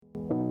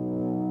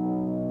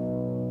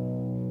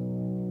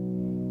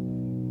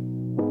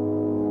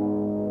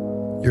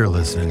You're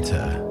listening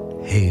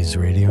to Hayes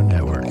Radio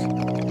Network,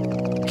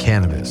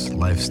 Cannabis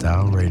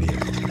Lifestyle Radio.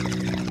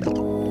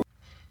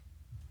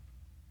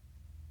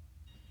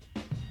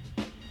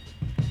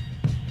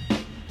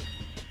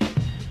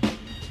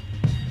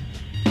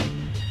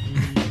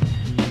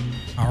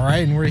 All right,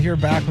 and we're here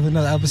back with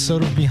another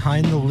episode of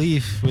Behind the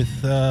Leaf with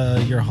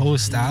your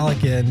host,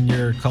 Alec, and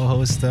your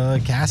co-host,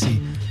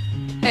 Cassie.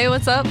 Hey,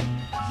 what's up?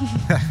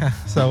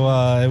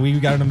 So we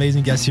got an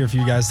amazing guest here for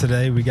you guys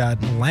today. We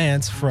got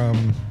Lance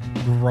from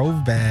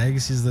Grove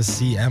Bags. He's the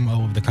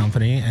CMO of the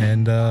company,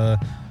 and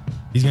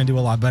he's going to do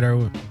a lot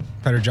better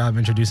job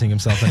introducing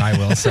himself than I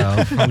will, so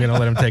I'm going to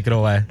let him take it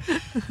away.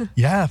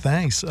 Yeah,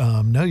 thanks.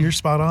 No, you're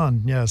spot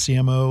on. Yeah,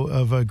 CMO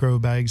of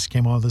Grove Bags,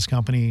 came on with this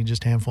company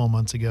just a handful of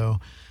months ago,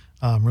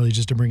 really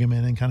just to bring him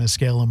in and kind of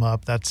scale him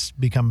up. That's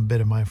become a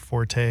bit of my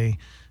forte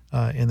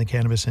in the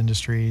cannabis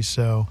industry,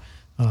 so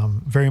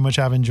very much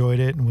have enjoyed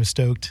it and was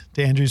stoked.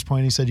 To Andrew's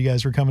point, he said you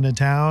guys were coming to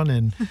town,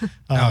 and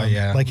Oh,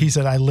 yeah. like he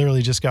said, I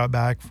literally just got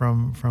back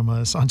from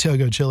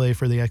Santiago, Chile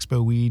for the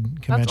Expo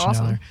Weed convention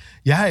awesome. down there.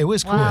 Yeah, it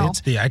was cool. Wow.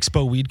 It's, The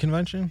Expo Weed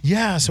Convention?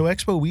 yeah, so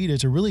Expo Weed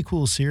is a really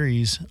cool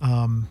series.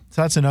 So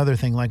that's another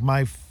thing. Like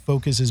my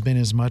focus has been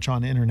as much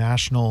on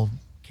international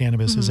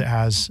cannabis as it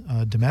has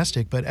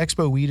domestic. But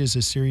Expo Weed is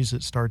a series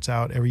that starts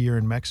out every year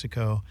in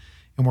Mexico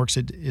and works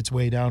its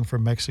way down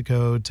from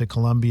Mexico to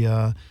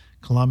Colombia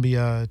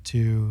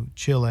to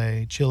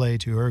Chile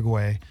to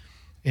Uruguay.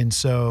 And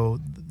so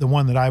the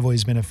one that I've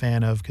always been a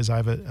fan of, because I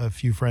have a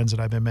few friends that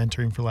I've been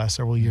mentoring for the last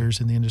several years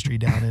in the industry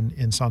down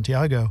in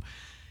Santiago.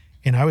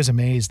 And I was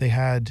amazed. They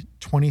had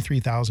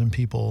 23,000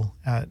 people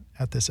at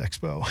this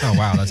expo. Oh,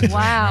 wow. That's insane.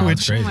 Wow.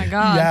 That's crazy. Oh, my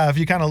God. Yeah, if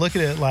you kind of look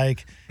at it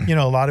like, a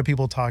lot of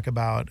people talk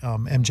about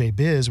MJ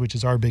Biz, which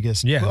is our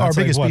biggest Yeah, our that's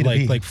biggest like, what,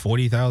 B2B. like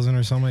 40,000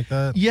 or something like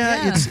that?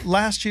 Yeah, Yeah. it's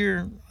last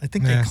year. I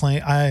think Yeah. they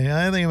claim.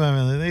 I think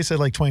they said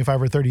like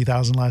 25 or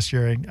 30,000 last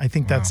year. I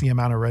think that's Wow. the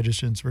amount of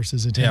registrants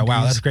versus attendees. Yeah,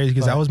 wow, that's crazy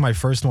because that But- was my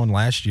first one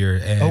last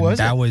year, and was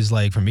that it? was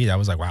like, for me, that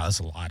was like, wow, that's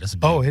a lot. That's a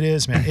big. Oh, it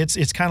is, man.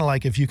 It's kind of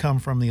like if you come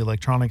from the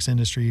electronics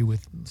industry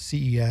with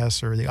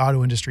CES or the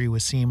auto industry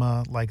with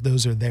SEMA, like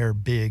those are their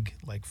big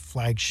like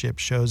flagship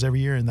shows every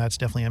year, and that's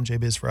definitely MJ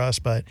Biz for us.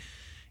 But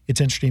it's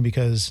interesting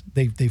because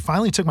they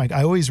finally took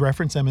I always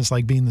reference them as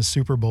like being the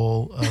Super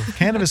Bowl of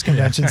cannabis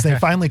conventions. They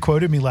finally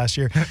quoted me last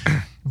year.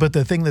 But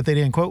the thing that they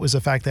didn't quote was the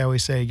fact they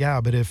always say,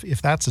 yeah, but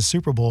if that's a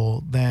Super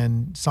Bowl,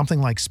 then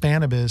something like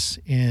Spanibus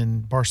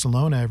in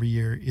Barcelona every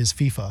year is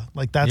FIFA.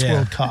 Like that's Yeah.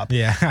 World Cup.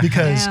 Yeah.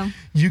 Because Damn.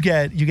 you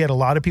get a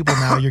lot of people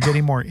now, you're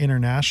getting more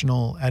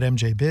international at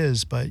MJ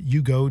Biz, but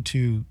you go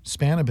to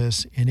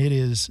Spanibus and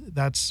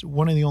that's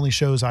one of the only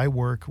shows I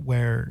work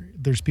where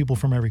there's people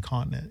from every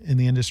continent in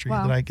the industry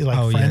Wow. that I like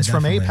Oh, yeah, friends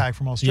from definitely. APAC,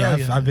 from Yeah,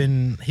 Australia. I've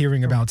been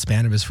hearing about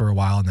Spanibus for a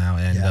while now,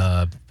 and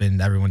Yeah.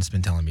 everyone's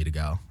been telling me to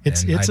go.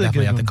 It's and a I definitely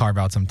good have to one. carve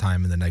out some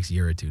time in the next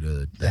year or two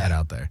to head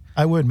out there.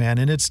 I would, man.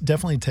 And it's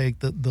definitely take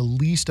the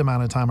least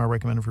amount of time I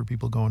recommend for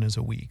people going is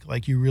a week.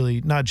 Like you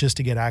really, not just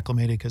to get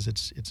acclimated because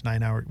it's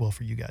 9 hours. Well,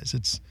 for you guys,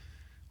 it's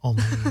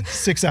only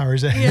 6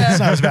 hours ahead. Yeah. It's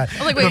not as bad.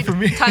 I was like, But wait, for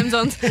me, time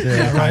zones.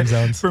 yeah, Time right.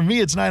 zones. For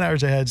me, it's 9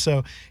 hours ahead.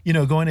 So,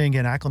 going in and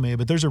getting acclimated.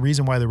 But there's a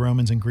reason why the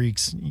Romans and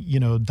Greeks,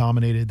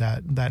 dominated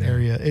that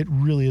area. It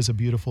really is a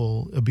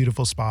beautiful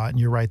spot. And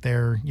you're right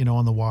there,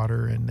 on the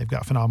water. And they've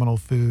got phenomenal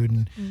food.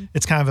 And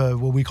it's kind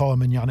of what we call a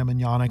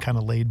manana kind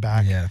of laid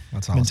back Yeah,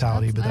 that's awesome.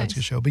 mentality. That's but that's a nice.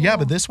 good show. But yeah, Cool.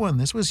 but this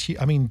was,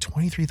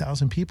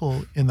 23,000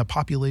 people in the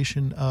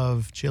population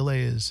of Chile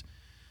is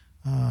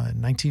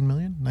 19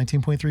 million,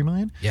 19.3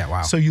 million. Yeah,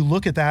 wow. So you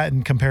look at that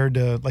and compared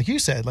to, like you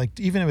said, like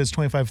even if it's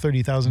 25,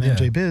 30,000 Yeah.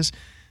 MJ Biz,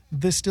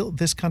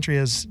 this country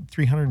has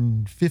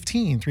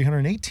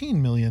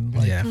 318 million.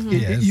 Like, Yeah. Mm-hmm.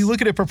 Yeah, you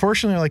look at it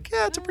proportionally, like,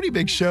 yeah, it's a pretty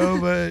big show,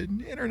 but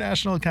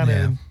international kind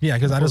Yeah, of. yeah,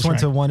 because I just went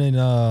to rank. one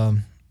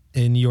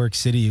in New York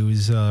City. It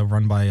was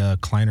run by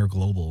Kleiner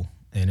Global,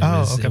 and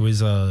it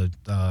was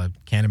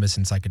cannabis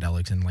and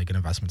psychedelics and like an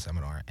investment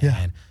seminar. Yeah.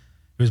 And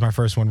it was my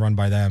first one run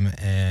by them,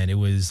 and it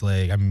was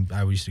like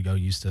I used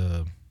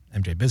to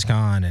MJ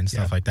BizCon and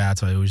stuff Yeah. like that.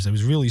 So it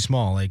was really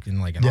small, like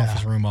in like an Yeah.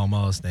 office room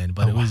almost. And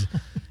Oh,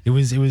 it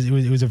was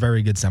a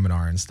very good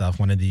seminar and stuff.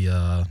 One of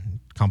the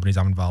companies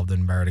I'm involved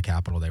in, Merida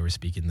Capital, they were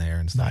speaking there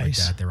and stuff Nice.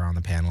 like that. They were on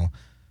the panel.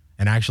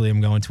 And actually, I'm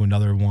going to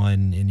another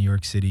one in New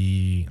York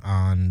City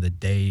on the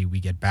day we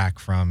get back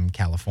from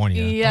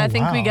California. Yeah, Oh, I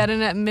think we wow. get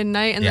in at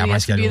midnight and Yeah, then we my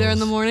have to be there in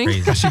the schedule's morning.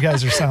 crazy. Gosh, you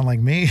guys sound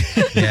like me.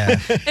 Yeah,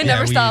 It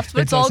never stops, but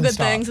it it's all doesn't good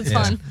stop. things. It's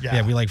yeah. fun.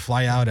 Yeah, we like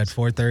fly out at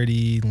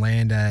 4:30,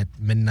 land at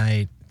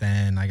midnight.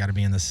 Then I got to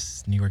be in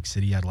this New York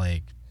City at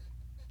like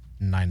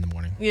 9 in the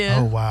morning. Yeah.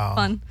 Oh, wow.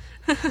 Fun.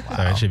 So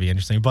it should be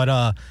interesting.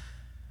 But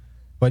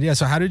yeah,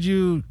 so how did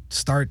you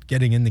start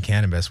getting into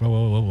cannabis? What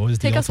was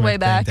the Take us ultimate way thing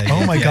back. that-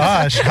 Oh my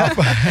gosh. Take us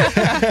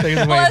way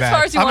Well, as back.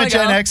 far as you I'm a want to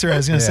Gen go. Xer, I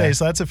was going to say, Yeah.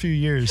 so that's a few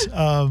years.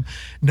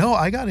 No,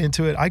 I got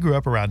into it. I grew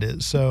up around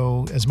it.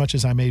 So as much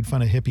as I made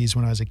fun of hippies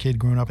when I was a kid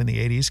growing up in the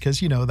 80s, because,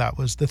 that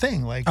was the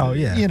thing. Like, Oh,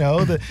 yeah.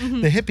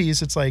 the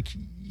hippies, it's like,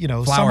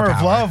 Flower Summer of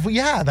power. Love.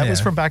 Yeah, that was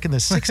Yeah. from back in the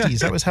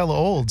 60s. That was hella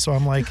old. So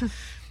I'm like,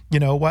 you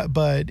know what,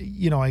 but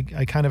you know, I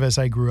kind of, as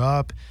I grew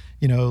up,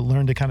 you know,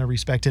 learned to kind of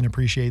respect and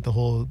appreciate the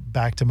whole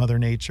back to Mother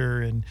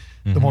Nature and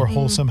the more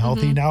wholesome,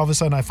 healthy. Now all of a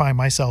sudden I find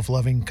myself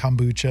loving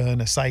kombucha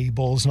and acai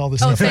bowls and all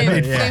this Oh, stuff. I same,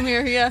 made same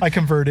here. Yeah. I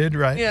converted,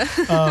 right?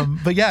 Yeah.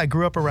 But yeah, I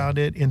grew up around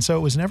it, and so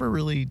it was never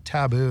really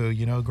taboo.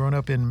 You know, growing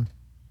up in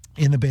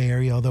the Bay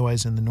Area, although I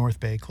was in the North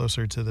Bay,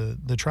 closer to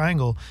the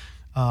Triangle,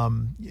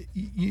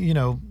 you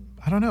know,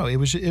 I don't know. It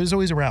was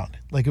always around.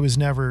 Like, it was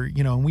never,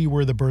 you know. And we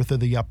were the birth of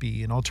the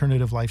yuppie and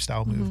alternative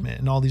lifestyle movement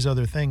and all these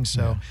other things.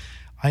 So.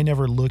 I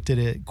never looked at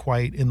it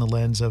quite in the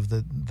lens of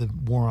the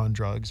war on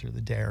drugs or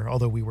the DARE,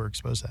 although we were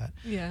exposed to that.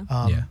 Yeah.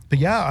 But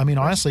yeah, I mean,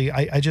 honestly,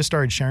 I just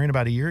started sharing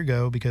about a year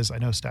ago because I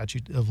know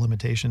statute of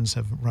limitations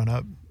have run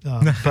up.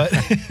 But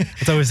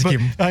It's always to keep.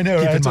 I know,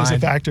 keep right? in It's always a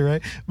mind. factor,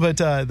 right? But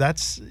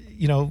that's,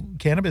 you know,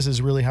 cannabis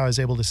is really how I was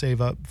able to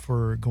save up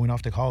for going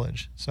off to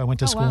college. So I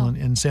went to school wow.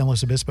 in San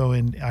Luis Obispo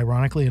and,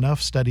 ironically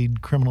enough,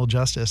 studied criminal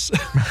justice.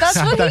 That's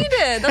what he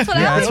did. That's what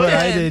Yeah, Alex that's what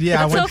I did. Yeah,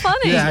 That's I went, so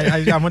funny.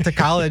 Yeah, I went to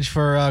college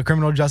for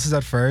criminal justice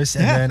at first,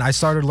 and Yeah. then I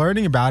started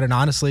learning about it. And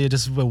honestly, it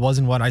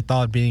wasn't what I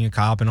thought being a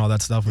cop and all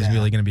that stuff was Yeah.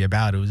 really going to be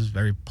about. It was just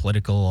very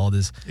political, all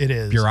this It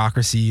is.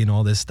 bureaucracy and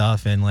all this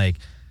stuff, and like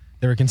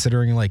they were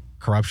considering like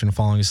corruption,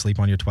 falling asleep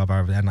on your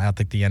 12-hour, and at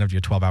like the end of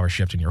your 12-hour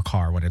shift in your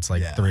car when it's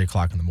like Yeah.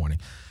 3:00 in the morning.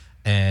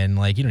 And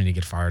like you don't need to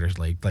get fired or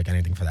like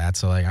anything for that.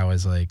 So like I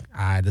was like,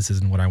 this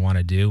isn't what I want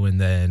to do. And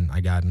then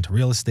I got into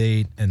real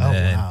estate, and Oh,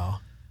 then wow.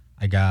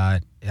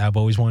 I've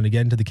always wanted to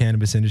get into the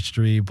cannabis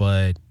industry,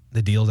 but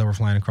the deals that were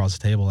flying across the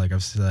table, like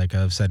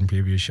I've said in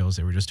previous shows,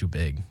 they were just too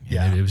big. And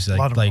Yeah, it was a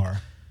lot of them like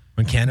are.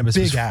 when cannabis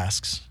Big was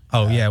asks.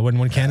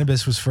 when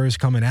cannabis was first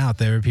coming out,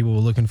 there were people were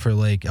looking for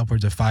like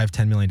upwards of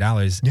 $5-10 million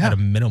Yeah. at a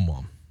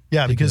minimum.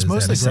 Yeah, because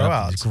most of the they set grow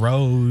up these outs.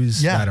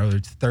 grows Yeah. that are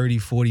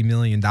 $30-40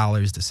 million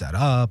to set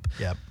up.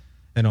 Yep.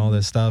 And all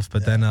this stuff,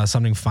 but then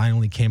something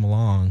finally came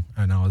along,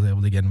 and I was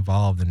able to get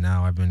involved. And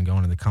now I've been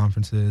going to the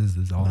conferences,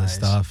 there's all this Nice.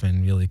 stuff,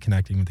 and really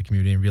connecting with the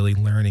community and really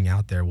learning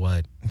out there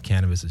what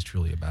cannabis is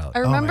truly about. I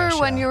remember gosh,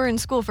 when yeah. you were in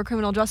school for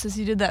criminal justice,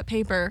 you did that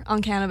paper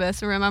on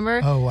cannabis. Remember?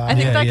 Oh, wow. I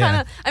think Yeah, that yeah.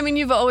 kind of. I mean,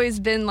 you've always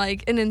been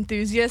like an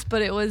enthusiast,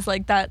 but it was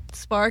like that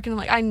spark, and I'm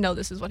like, I know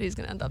this is what he's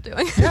gonna end up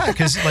doing. Yeah,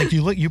 because like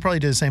you probably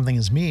did the same thing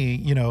as me.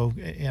 You know,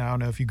 I don't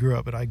know if you grew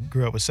up, but I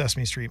grew up with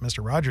Sesame Street,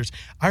 Mr. Rogers.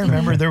 I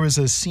remember there was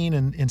a scene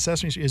in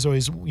Sesame Street. Is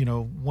always, you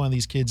know, one of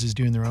these kids is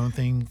doing their own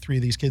thing. 3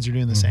 of these kids are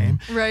doing the same.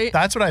 Right.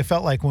 That's what I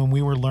felt like when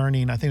we were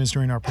learning. I think it was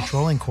during our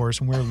patrolling course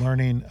when we were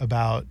learning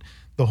about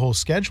the whole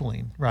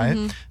scheduling,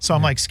 right? So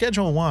I'm like,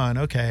 Schedule 1,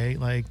 okay,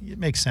 like it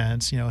makes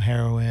sense, you know,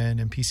 heroin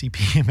and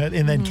PCP,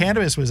 and then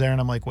cannabis was there, and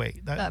I'm like,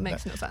 wait, That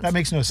makes no sense. That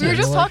makes no sense. We were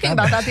just talking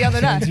about that the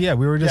other day. Yeah,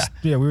 we were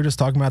just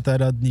talking about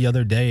that the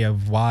other day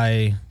of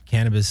why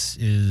cannabis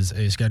is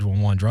a Schedule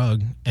 1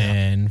 drug.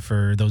 And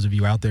for those of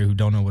you out there who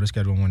don't know what a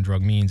Schedule 1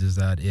 drug means, is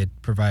that it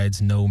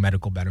provides no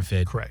medical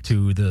benefit Correct.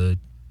 to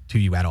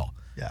you at all.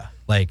 Yeah.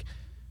 Like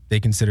they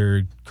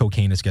consider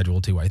cocaine a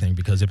Schedule 2, I think,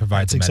 because it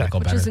provides That's a medical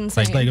exactly. Which is benefit.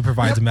 insane. Like it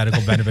provides a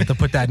medical benefit. To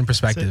put that in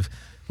perspective,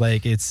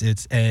 like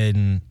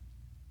and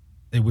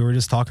we were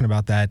just talking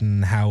about that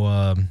and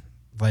how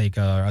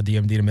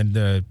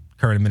the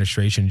current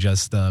administration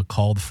just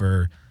called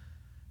for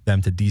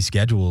them to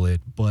deschedule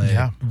it,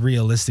 but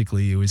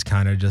realistically, it was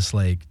kind of just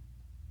like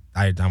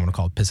I want to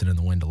call it pissing in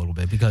the wind a little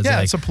bit because Yeah,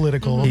 like, it's a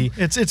political.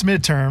 It's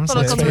midterms.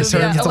 Political let's face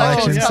move, it. yeah. it's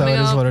election, Elections so it coming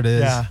is up. what it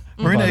is. Yeah,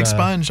 we're going to But,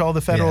 expunge all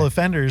the federal yeah.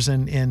 offenders,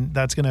 and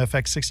that's going to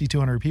affect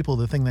 6,200 people.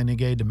 The thing they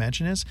negated to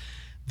mention is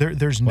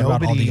there's What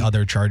nobody. about all the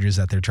other charges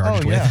that they're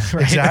charged with?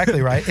 Right?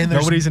 Exactly right. And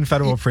there's Nobody's in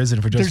federal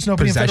prison for just there's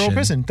nobody possession. in federal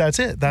prison. That's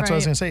it. That's what I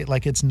was Right. going to say.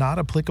 Like, it's not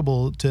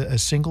applicable to a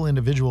single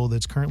individual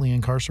that's currently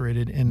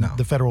incarcerated in No.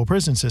 the federal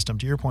prison system.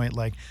 To your point,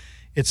 like,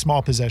 it's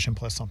small possession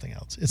plus something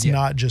else. It's Yeah.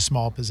 not just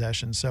small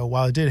possession. So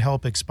while it did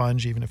help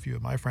expunge even a few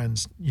of my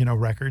friends, you know,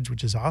 records,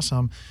 which is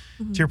awesome,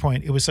 to your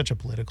point, it was such a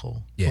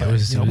political Yeah, it play.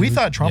 was- You know, it we was-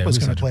 thought Trump yeah, it was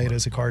was going to such a play it play.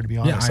 as a card, to be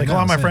Yeah, honest. I Like, a know,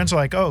 lot of my same. friends are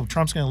like, oh,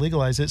 Trump's going to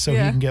legalize it so he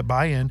Yeah. can get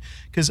buy-in,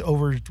 because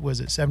over,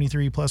 was it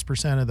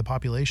 73+% of the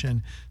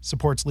population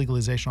supports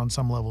legalization on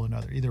some level or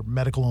another, either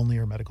medical only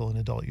or medical and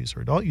adult use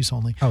or adult use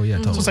only. Oh yeah,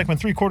 So totally. it's like when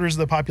 3/4 of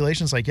the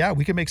population is like, yeah,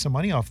 we could make some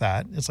money off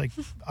that. It's like,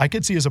 I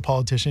could see as a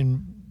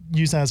politician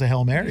use that as a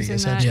Hail Mary. Using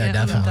essentially. that, Yeah,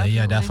 definitely.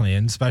 Yeah, definitely.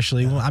 And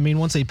especially, I mean,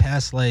 once they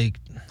pass like,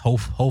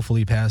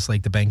 hopefully pass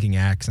like the banking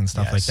acts and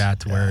stuff like Yes, that,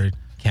 to yeah. where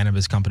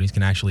cannabis companies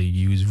can actually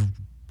use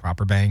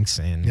proper banks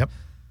and Yep.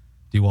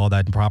 do all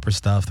that proper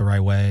stuff the right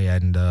way.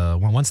 And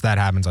once that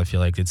happens, I feel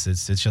like it's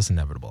just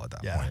inevitable at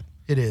that Yeah, point.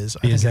 it is. I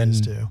Because think it then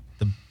is too.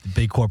 the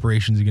big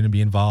corporations are going to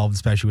be involved,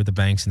 especially with the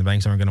banks, and the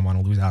banks aren't going to want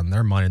to lose out on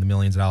their money, the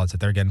millions of dollars that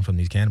they're getting from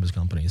these cannabis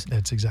companies.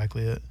 That's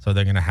exactly it. So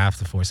they're going to have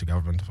to force the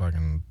government to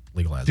fucking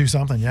legalize Do it.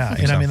 something, yeah. Do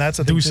And I something. mean, that's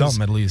the thing. do too, is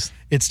something at least.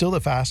 It's still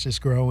the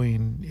fastest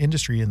growing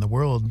industry in the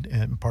world,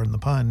 and pardon the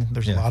pun,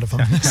 there's a Yeah. lot of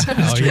them. In this Oh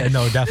industry. yeah,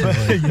 no,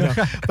 definitely. You know,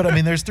 but I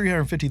mean, there's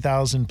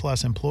 350,000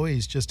 plus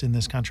employees just in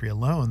this country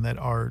alone that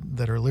are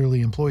literally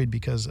employed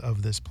because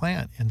of this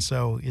plant, and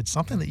so it's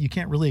something that you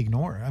can't really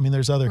ignore. I mean,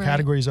 there's other Right.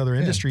 categories, other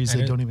industries and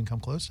that it- don't even come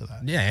close to that.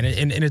 that. Yeah,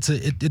 and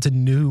it's a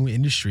new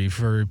industry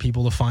for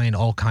people to find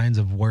all kinds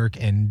of work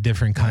and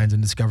different kinds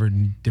and discover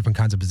different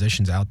kinds of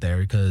positions out there,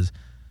 because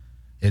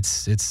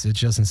it's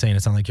just insane.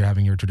 It's not like you're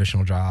having your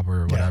traditional job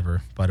or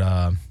whatever. But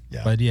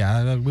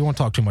we won't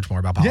talk too much more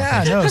about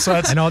politics. Yeah, no. So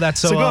that's, I know that's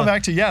so going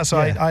back to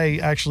I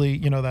actually,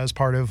 that was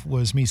part of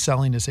was me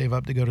selling to save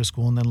up to go to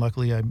school, and then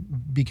luckily I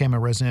became a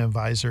resident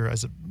advisor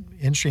as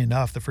industry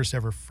enough, the first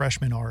ever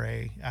freshman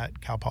RA at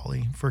Cal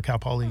Poly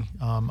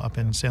up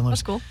in San Luis.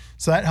 That's cool.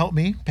 So that helped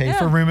me pay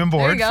for room and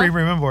board, free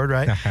room and board,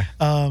 right?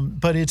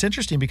 But it's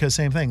interesting because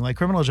same thing, like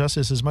criminal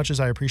justice, as much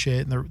as I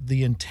appreciate it, and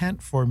the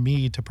intent for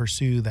me to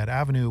pursue that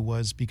avenue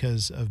was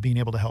because of being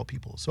able to help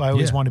people. So I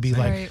always want to be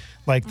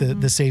like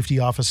the safety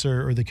officer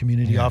or the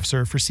community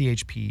officer for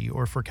CHP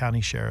or for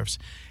county sheriffs.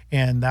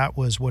 And that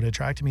was what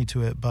attracted me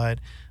to it. But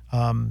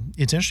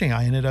it's interesting.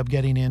 I ended up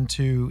getting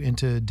into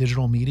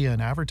digital media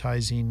and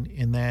advertising,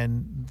 and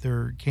then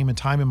there came a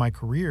time in my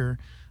career,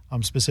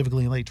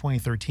 specifically in late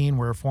 2013,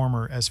 where a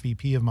former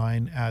SVP of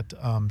mine at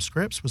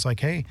Scripps was like,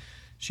 "Hey,"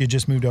 she had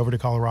just moved over to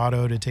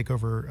Colorado to take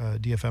over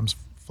DFM's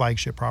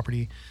flagship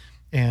property,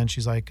 and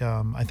she's like,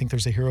 "I think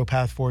there's a hero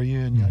path for you,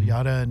 and yada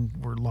yada, and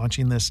we're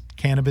launching this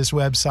cannabis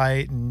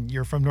website, and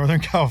you're from Northern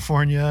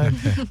California."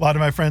 A lot of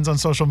my friends on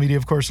social media,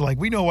 of course, are like,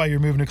 "We know why you're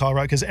moving to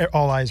Colorado," because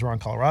all eyes were on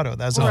Colorado.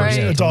 That's the first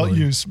adult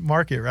use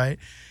market, right?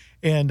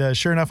 And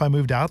sure enough, I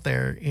moved out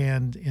there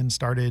and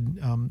started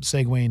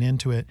segueing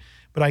into it.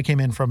 But I came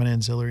in from an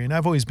ancillary, and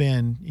I've always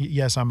been,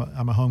 yes, I'm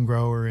a home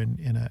grower and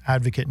an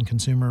advocate and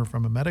consumer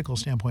from a medical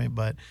standpoint,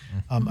 but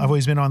I've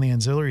always been on the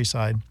ancillary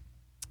side.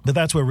 But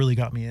that's what really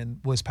got me in,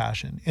 was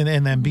passion.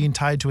 And then being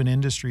tied to an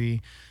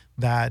industry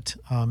that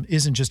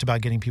isn't just about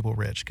getting people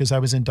rich, because I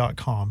was in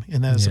 .com,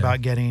 and then it's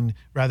about getting,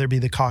 rather it be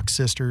the Cox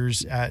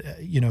sisters at,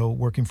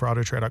 working for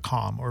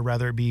Autotrade.com, or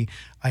rather it be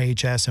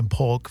IHS and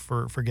Polk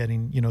for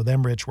getting,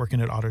 them rich working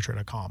at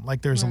Autotrade.com.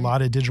 Like there's a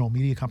lot of digital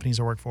media companies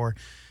I work for.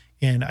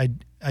 And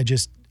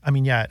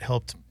it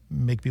helped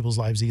make people's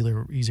lives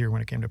easier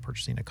when it came to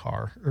purchasing a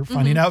car or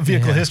finding out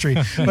vehicle history.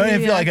 But I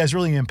didn't feel like I was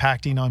really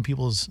impacting on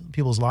people's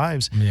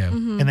lives. Yeah.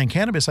 And then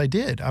cannabis, I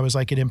did. I was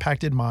like, it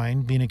impacted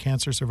mine. Being a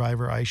cancer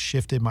survivor, I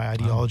shifted my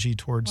ideology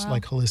towards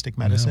like holistic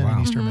medicine and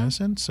Eastern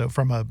medicine. So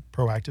from a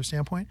proactive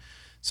standpoint,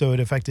 so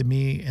it affected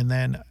me. And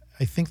then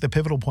I think the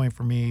pivotal point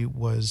for me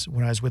was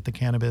when I was with the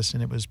cannabis,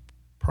 and it was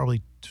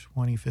probably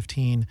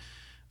 2015.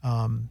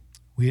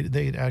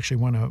 They actually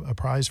won a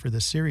prize for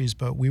this series,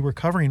 but we were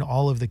covering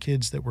all of the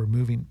kids that were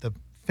moving, the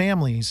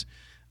families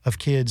of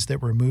kids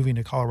that were moving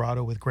to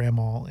Colorado with grand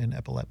mal and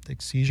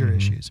epileptic seizure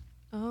issues.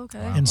 Oh, okay.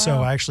 And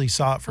so I actually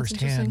saw it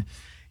firsthand.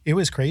 It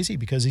was crazy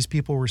because these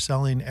people were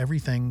selling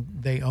everything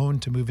they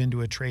owned to move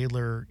into a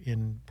trailer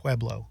in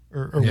Pueblo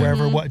or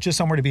wherever, just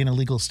somewhere to be in a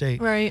legal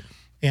state. Right.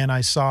 And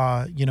I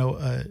saw,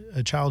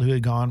 a child who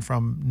had gone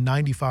from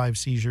 95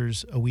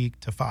 seizures a week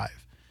to 5.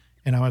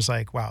 And I was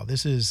like, wow,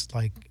 this is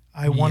like,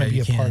 I want to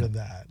be a part of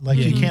that. Like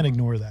you can't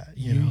ignore that.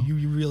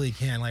 You really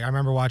can't. Like I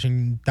remember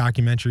watching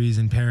documentaries,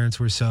 and parents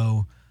were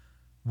so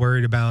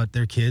worried about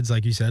their kids.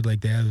 Like you said,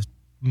 like they have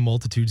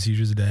multitude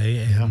seizures a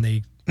day, and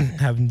they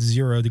have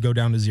zero to go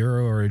down to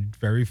zero or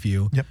very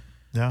few. Yep.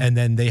 Yeah. And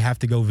then they have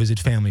to go visit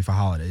family for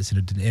holidays in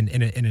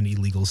an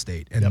illegal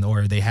state,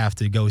 or they have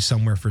to go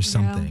somewhere for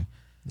something.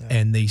 Yeah.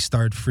 And they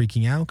start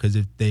freaking out because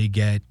if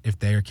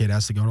their kid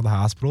has to go to the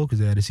hospital because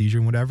they had a seizure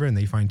and whatever, and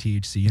they find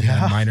THC in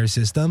that minor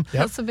system,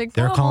 that's a big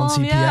problem. They're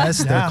calling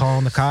CPS, they're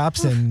calling the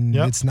cops, and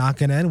it's not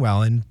going to end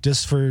well. And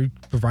just for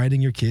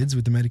providing your kids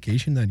with the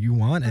medication that you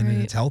want, and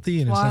it's healthy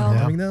and it's not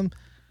harming them,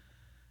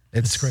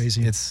 it's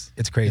crazy. It's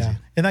crazy. Yeah.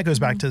 And that goes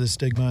back to the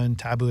stigma and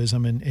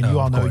tabooism. And you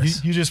all know,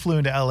 you just flew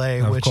into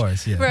LA, which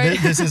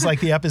this is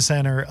like the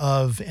epicenter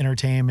of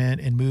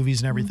entertainment and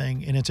movies and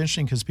everything. And it's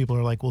interesting because people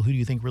are like, well, who do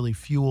you think really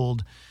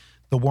fueled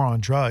the war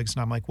on drugs?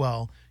 And I'm like,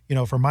 well,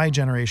 for my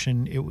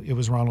generation, it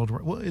was Ronald.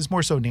 Well, it's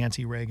more so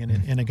Nancy Reagan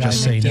and a guy.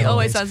 Just say no. He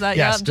always says that.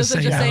 Yes, just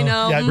say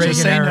no. Yeah,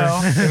 just say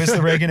no. It was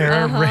the Reagan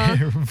era,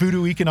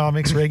 voodoo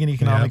economics, Reagan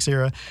economics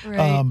era.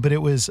 Right. But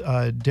it was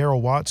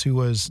Darrell Watts who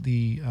was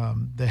the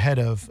head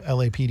of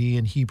LAPD,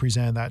 and he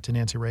presented that to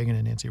Nancy Reagan,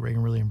 and Nancy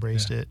Reagan really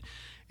embraced it.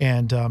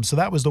 And so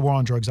that was the war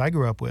on drugs I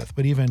grew up with.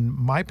 But even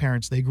my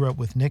parents, they grew up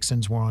with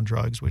Nixon's war on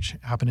drugs, which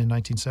happened in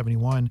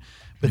 1971.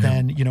 But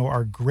then,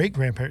 our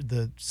great-grandparents,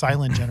 the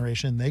silent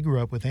generation, they grew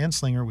up with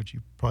Anslinger, which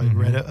you probably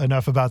read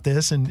enough about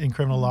this in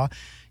criminal law.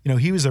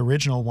 He was the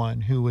original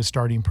one who was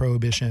starting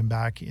prohibition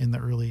back in the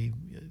early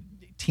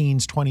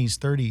teens, 20s,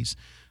 30s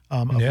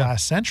of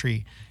last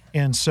century.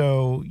 And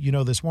so,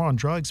 this war on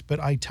drugs, but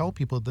I tell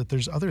people that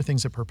there's other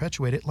things that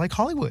perpetuate it, like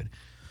Hollywood.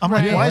 I'm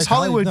like, why is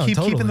Hollywood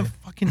keeping the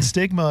fucking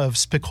stigma of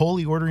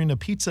Spicoli ordering a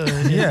pizza,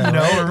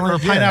 or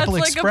Pineapple Express? That's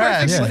like a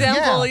perfect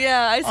example.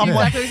 Yeah, I see exactly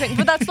what you're saying.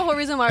 But that's the whole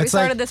reason why we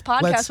started this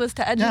podcast, was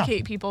to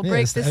educate people,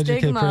 break the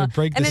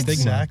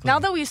stigma. Now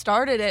that we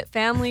started it,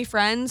 family,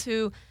 friends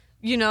who,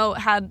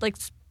 had like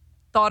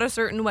thought a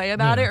certain way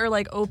about it, or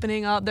like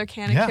opening up, they're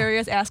kind of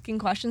curious, asking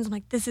questions. I'm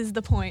like, this is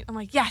the point. I'm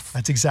like, yes,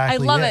 that's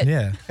exactly. I love it.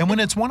 Yeah. And when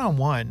it's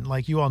one-on-one,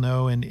 like you all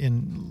know,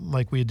 and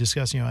like we had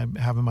discussed, I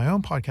have in my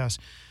own podcast.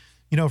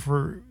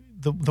 for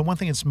the one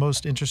thing that's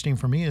most interesting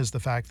for me is the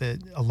fact that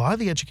a lot of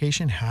the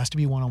education has to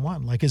be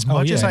one-on-one. Like as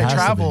much as I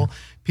travel,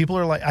 people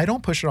are like, I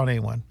don't push it on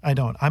anyone. I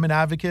don't. I'm an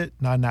advocate,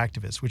 not an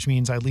activist, which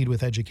means I lead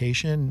with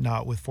education,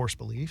 not with forced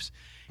beliefs.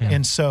 Yeah.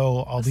 And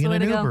so I'll be in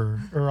an Uber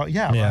or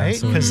right?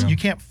 Because you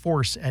can't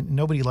force, and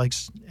nobody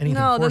likes anything.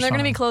 No, then they're going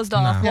to be closed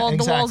off. No.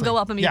 The walls go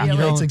up immediately.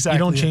 You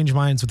don't change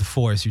minds with the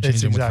force. You change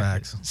them with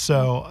facts.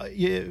 So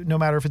no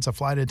matter if it's a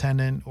flight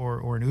attendant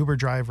or an Uber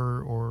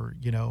driver or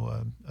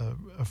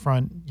a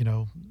front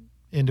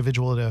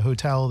individual at a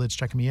hotel that's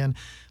checking me in,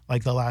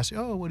 like they'll ask,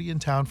 "Oh, what are you in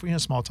town for?"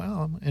 Small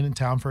town, and in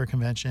town for a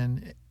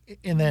convention,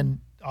 and then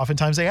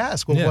oftentimes they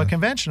ask, "Well, what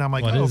convention?" I'm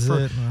like,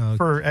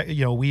 for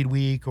Weed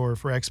Week or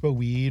for Expo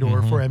Weed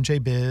or for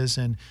MJ Biz,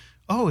 and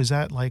is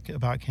that like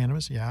about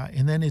cannabis? Yeah,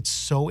 and then it's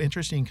so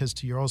interesting because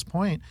to Ural's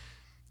point,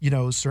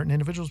 certain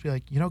individuals be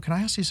like, can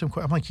I ask you some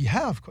questions? I'm like,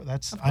 yeah,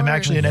 I'm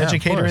actually an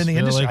educator in the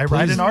industry. I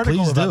write an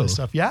article about this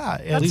stuff. Yeah.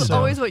 That's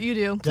always what you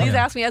do. Please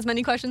ask me as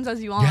many questions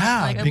as you want.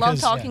 Yeah, I love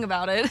talking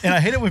about it. And I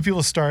hate it when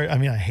people start, I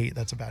hate,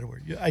 that's a bad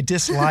word. I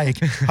dislike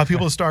how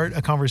people start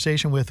a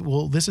conversation with,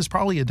 well, this is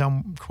probably a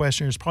dumb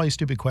question. It's probably a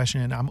stupid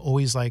question. And I'm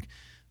always like,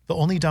 the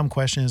only dumb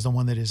question is the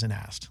one that isn't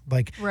asked.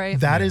 Like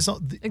that is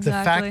the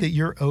fact that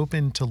you're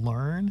open to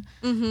learn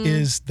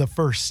is the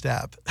first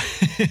step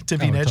to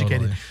being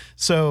educated. Totally.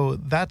 So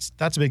that's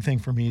a big thing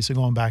for me. So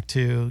going back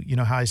to,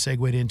 how I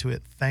segued into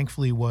it,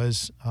 thankfully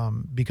was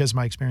because of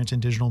my experience in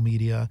digital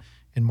media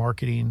and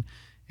marketing.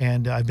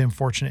 And I've been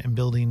fortunate in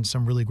building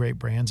some really great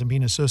brands and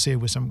being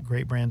associated with some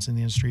great brands in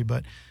the industry.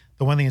 But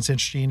the one thing that's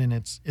interesting, and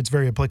it's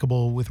very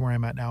applicable with where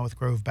I'm at now with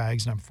Grove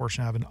Bags, and I'm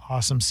fortunate to have an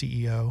awesome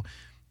CEO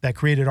that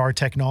created our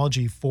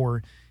technology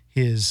for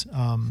his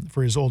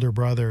older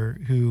brother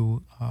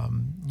who,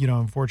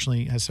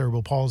 unfortunately has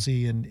cerebral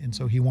palsy. And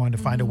so he wanted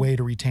to find a way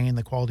to retain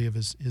the quality of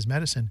his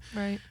medicine.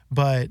 Right.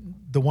 But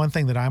the one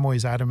thing that I'm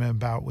always adamant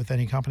about with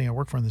any company I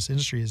work for in this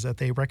industry is that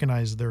they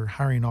recognize they're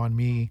hiring on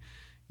me,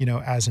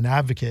 as an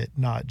advocate,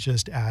 not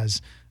just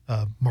as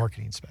a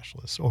marketing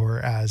specialist or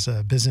as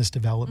a business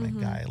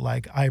development guy.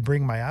 Like I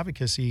bring my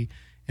advocacy,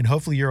 and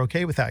hopefully you're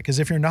okay with that. Because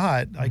if you're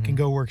not, I can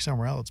go work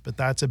somewhere else. But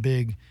that's a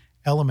big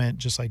element,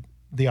 just like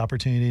the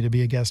opportunity to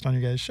be a guest on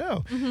your guys'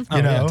 show.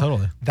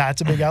 Totally. That's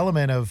a big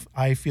element of,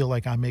 I feel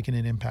like I'm making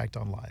an impact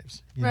on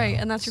lives. Right.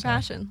 And that's your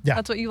passion. Yeah,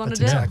 that's what you want to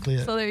do. Exactly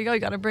it. So there you go. You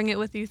got to bring it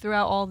with you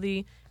throughout all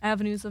the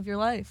avenues of your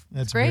life.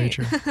 That's great.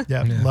 Very true.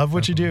 Yeah. Love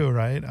what you do,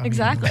 right?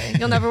 Exactly.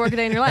 You'll never work a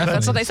day in your life.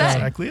 That's what they say.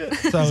 Exactly it.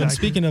 So and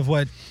speaking of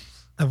what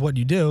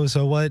you do,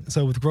 so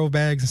with Grove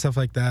Bags and stuff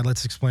like that,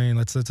 let's explain.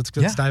 Let's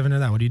dive into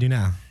that. What do you do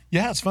now?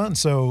 Yeah, it's fun.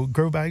 So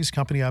Grove Bags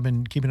company I've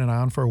been keeping an eye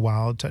on for a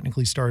while.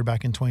 Technically started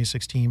back in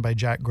 2016 by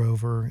Jack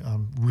Grover.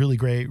 Really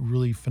great,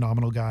 really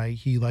phenomenal guy.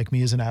 He, like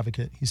me, is an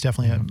advocate. He's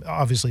definitely,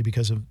 obviously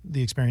because of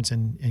the experience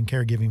in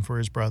caregiving for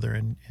his brother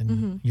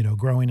and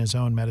growing his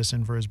own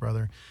medicine for his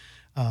brother.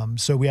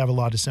 So we have a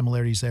lot of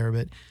similarities there.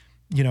 But,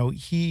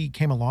 he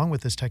came along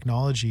with this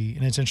technology.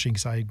 And it's interesting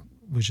because I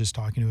was just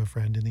talking to a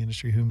friend in the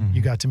industry whom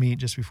you got to meet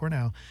just before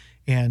now.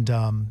 And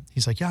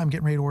he's like, yeah, I'm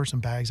getting ready to order some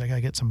bags. I got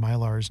to get some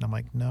Mylars. And I'm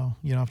like, no,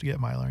 you don't have to get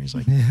Mylar. He's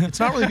like, it's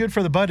not really good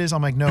for the bud.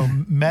 I'm like, no,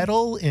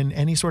 metal in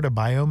any sort of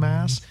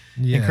biomass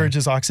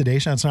encourages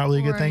oxidation. That's not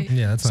really a good thing.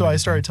 Yeah, so I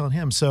started telling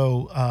him.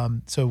 So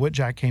what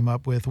Jack came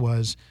up with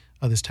was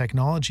this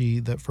technology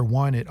that, for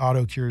one, it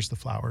auto cures the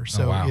flower.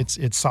 So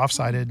it's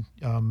soft-sided.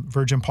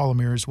 Virgin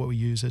polymer is what we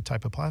use, a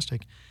type of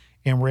plastic.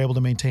 And we're able to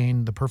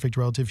maintain the perfect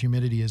relative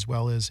humidity as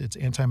well as it's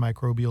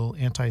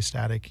antimicrobial,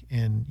 anti-static,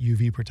 and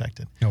UV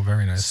protected. Oh,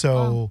 very nice.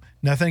 So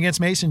nothing against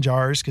mason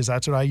jars, because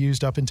that's what I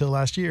used up until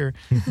last year.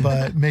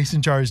 But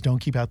mason jars don't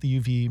keep out the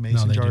UV.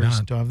 Mason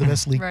jars don't have the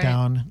best leak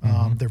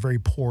down. They're very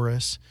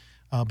porous,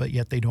 but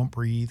yet they don't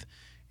breathe.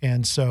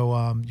 And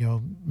so,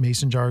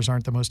 mason jars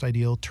aren't the most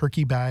ideal.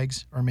 Turkey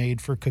bags are made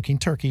for cooking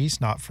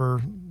turkeys, not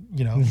for,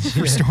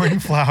 for storing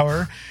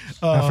flour.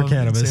 Not for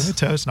cannabis. Same with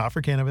toast, not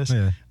for cannabis.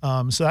 Yeah.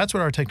 So that's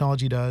what our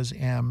technology does.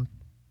 And,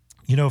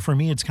 for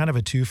me, it's kind of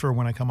a twofer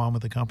when I come on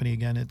with the company.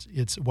 Again,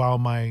 it's while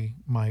my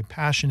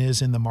passion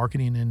is in the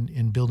marketing and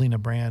in building a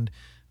brand,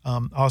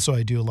 also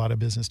I do a lot of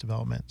business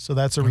development. So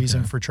that's a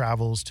reason for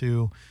travels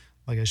to,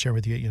 like I shared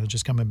with you,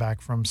 just coming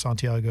back from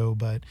Santiago,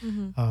 but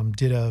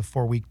did a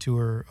 4-week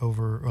tour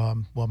over,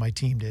 my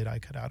team did. I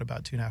cut out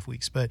about 2.5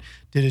 weeks, but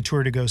did a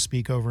tour to go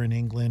speak over in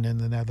England and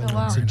the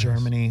Netherlands and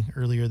Germany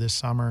earlier this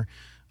summer.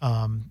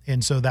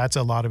 And so that's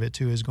a lot of it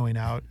too, is going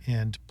out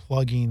and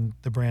plugging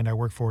the brand I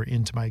work for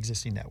into my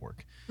existing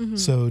network.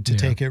 So to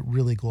take it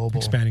really global.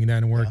 Expanding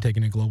that and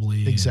taking it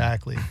globally.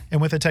 Exactly. And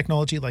with a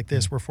technology like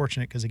this, we're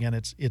fortunate because, again,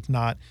 it's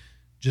not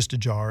just a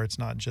jar. It's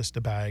not just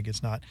a bag.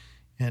 It's not,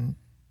 and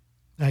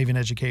I even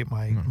educate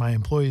my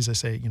employees. I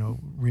say,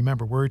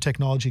 remember, we're a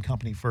technology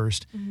company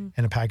first and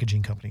a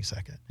packaging company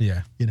second.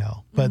 Yeah.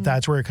 But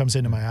that's where it comes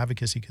into my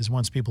advocacy, because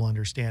once people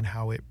understand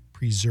how it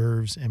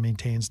preserves and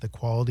maintains the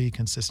quality,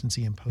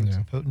 consistency, and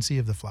potency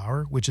of the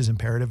flower, which is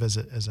imperative as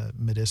a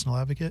medicinal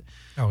advocate.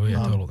 Oh,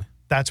 yeah, totally.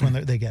 that's when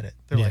they get it.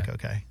 They're like,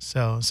 okay.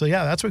 So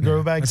yeah, that's what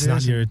grow bags is.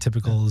 It's not your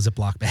typical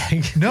Ziploc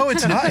bag. No,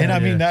 it's not. And I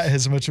mean, that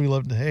as much as we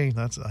love to, hey,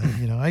 that's,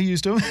 I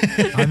used them.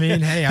 I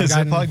mean, hey, I've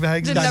gotten Ziploc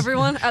bags. Didn't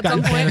everyone at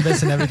some point?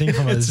 Cannabis and everything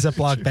from a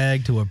Ziploc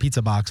bag to a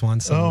pizza box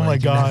once. So oh my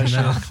gosh,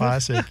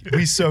 classic.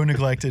 We so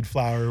neglected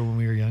flour when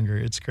we were younger.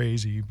 It's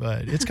crazy,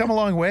 but it's come a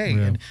long way.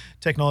 And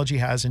technology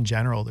has in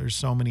general. There's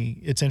so many.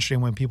 It's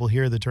interesting when people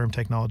hear the term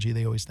technology,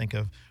 they always think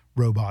of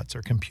robots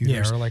or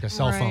computers. Yeah, or like a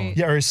cell phone.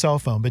 Yeah, or a cell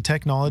phone. But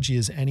technology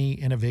is any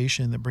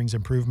innovation that brings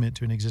improvement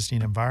to an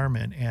existing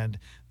environment. And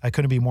that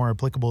couldn't be more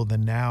applicable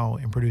than now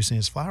in producing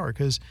this flour.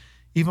 Because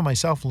even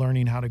myself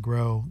learning how to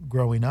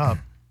growing up,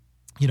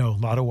 a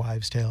lot of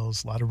wives'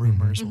 tales, a lot of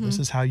rumors. Well, this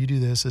is how you do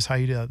this is how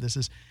you do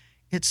that.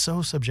 It's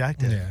so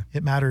subjective. Yeah.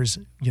 It matters,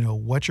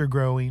 what you're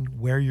growing,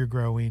 where you're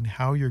growing,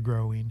 how you're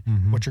growing,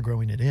 what you're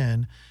growing it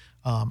in.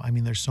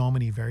 There's so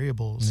many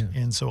variables.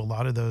 Yeah. And so a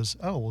lot of those,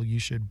 you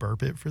should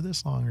burp it for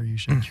this long, or you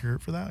should cure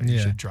it for that, or you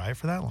should dry it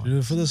for that long. Do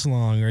it for this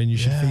long, or you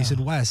should face it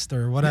west,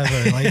 or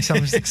whatever. Like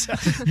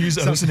use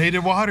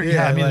ozonated water.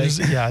 It's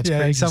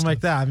crazy something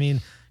like that.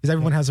 Because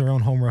everyone has their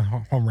own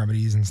home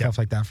remedies and stuff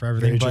like that for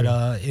everything.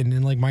 But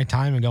in like my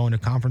time and going to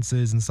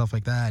conferences and stuff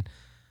like that,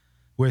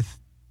 with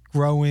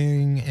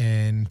growing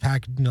and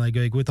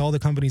like with all the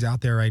companies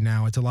out there right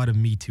now, it's a lot of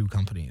Me Too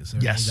companies.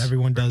 Yes,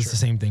 everyone does the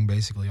same thing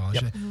basically. All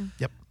shit.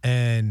 Yep.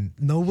 And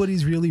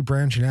nobody's really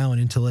branching out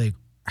into like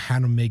how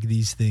to make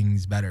these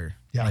things better.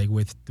 Yeah. Like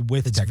with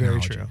it's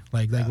technology. Very true.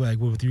 Like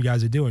what you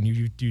guys are doing.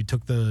 You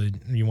took the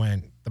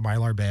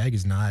Mylar bag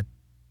is not.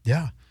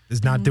 Yeah.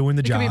 Is not doing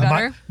the job.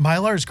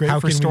 Mylar is great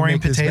for storing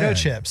potato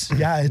chips.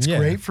 Yeah, it's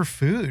great for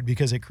food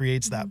because it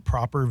creates that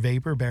proper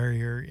vapor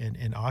barrier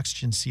and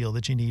oxygen seal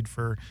that you need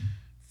for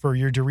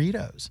your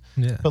Doritos.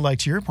 Yeah. But like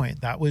to your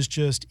point, that was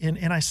just,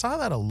 and I saw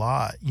that a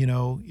lot,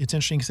 it's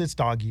interesting because it's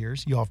dog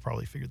years. You all have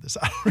probably figured this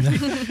out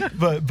already.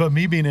 but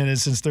me being in it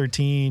since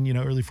 13,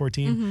 early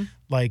 14,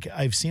 like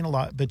I've seen a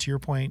lot, but to your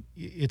point,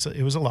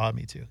 it was a lot of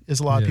Me Too.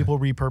 It's a lot of people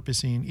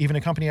repurposing. Even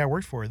a company I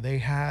worked for, they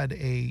had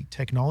a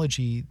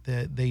technology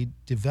that they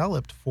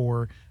developed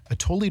for a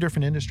totally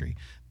different industry.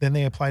 Then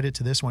they applied it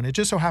to this one. It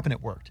just so happened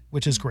it worked,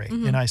 which is great.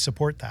 And I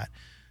support that.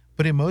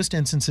 But in most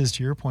instances,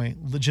 to your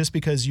point, just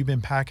because you've been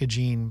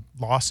packaging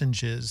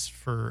lozenges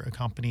for a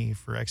company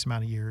for X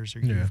amount of years, or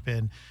you've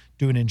been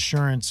doing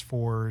insurance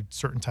for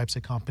certain types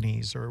of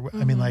companies, or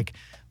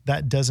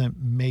that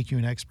doesn't make you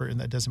an expert, and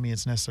that doesn't mean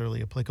it's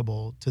necessarily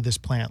applicable to this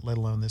plant, let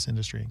alone this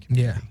industry and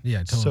community.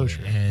 Yeah, totally. So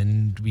true.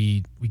 And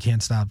we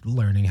can't stop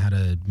learning how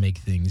to make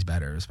things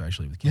better,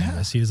 especially with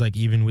cannabis. He was like,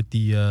 even with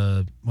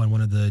the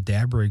one of the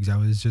dab rigs I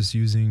was just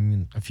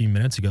using a few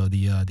minutes ago,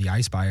 the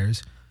Ice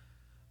Buyers.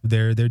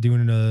 They're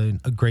doing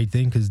a great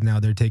thing because now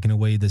they're taking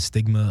away the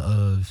stigma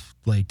of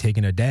like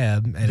taking a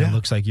dab and it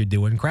looks like you're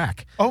doing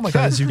crack. Oh my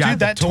God! You got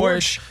that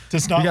torch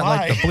does not lie. You got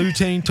like the blue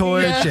chain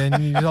torch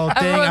and the whole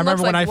thing. I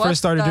remember when I first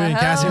started doing it,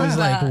 Cassie was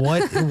like,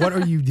 "What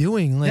are you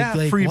doing?" Like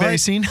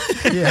freebasing.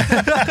 Yeah.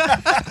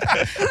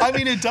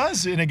 It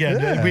does. And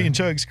again, we can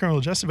show it's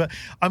criminal justice, but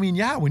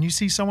when you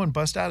see someone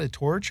bust out a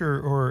torch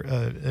or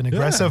an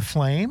aggressive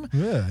flame,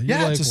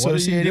 it's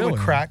associated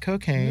with crack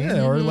cocaine,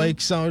 or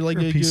like you're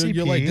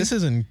like, this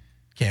isn't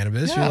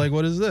cannabis. You're like,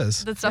 what is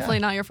this? That's definitely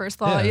not your first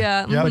thought.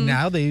 Yeah. But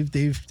now they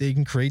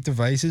can create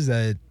devices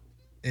that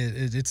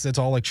it's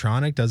all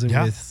electronic, does it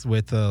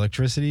with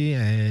electricity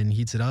and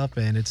heats it up,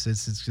 and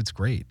it's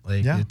great.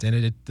 Like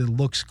it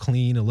looks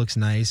clean, it looks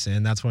nice,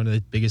 and that's one of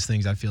the biggest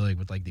things I feel like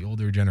with like the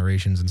older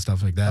generations and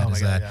stuff like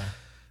that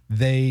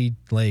they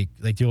like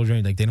the older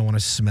generation, like they don't want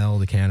to smell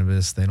the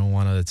cannabis, they don't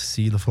want to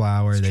see the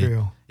flower. It's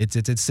true.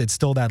 It's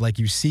still that like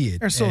you see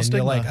it, there's still and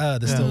stigma. You're like,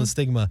 there's still a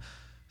stigma.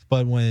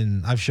 But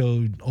when I've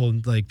showed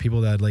old like people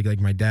that like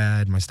my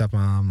dad, my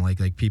stepmom,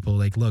 like people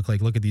like look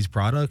at these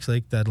products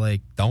that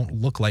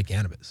don't look like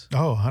cannabis.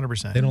 Oh,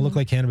 100%. They don't look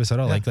like cannabis at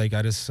all. Like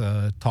I just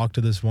talked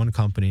to this one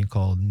company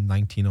called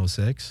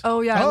 1906.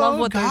 Oh yeah, I love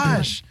what they're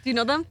doing. Do you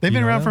know them? They've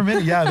been around for a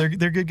minute. Yeah,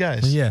 they're good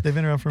guys. Yeah, they've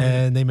been around for a minute.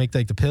 And they make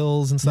like the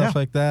pills and stuff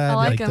like that. I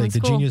like them. Like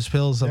the Genius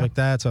pills, stuff like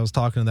that. So I was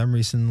talking to them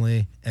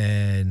recently,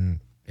 and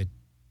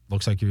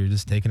looks like you're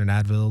just taking an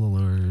Advil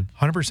or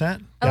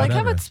 100%. I like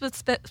how it's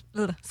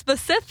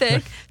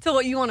specific to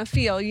what you want to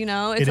feel,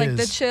 It's like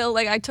the chill.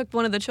 Like I took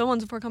one of the chill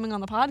ones before coming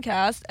on the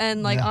podcast,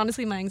 and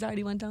honestly, my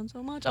anxiety went down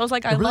so much. I was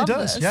like, I love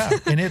this. Yeah.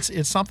 And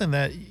it's something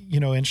that,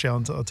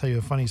 I'll tell you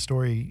a funny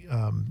story.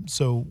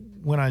 So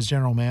when I was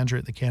general manager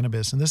at the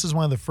Cannabis, and this is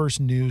one of the first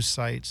news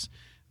sites,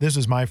 this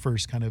was my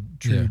first kind of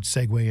true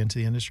segue into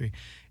the industry,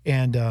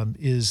 and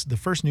is the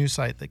first news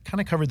site that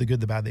kind of covered the good,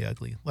 the bad, the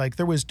ugly. Like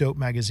there was Dope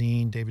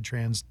Magazine, David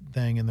Tran's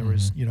thing, and there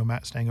was,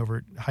 Matt Stang over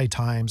at High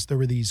Times. There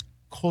were these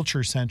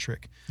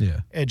culture-centric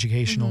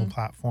educational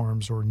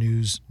platforms or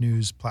news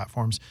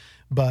platforms.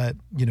 But,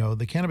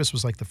 the Cannabis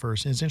was like the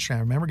first. And it's interesting. I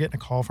remember getting a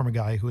call from a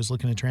guy who was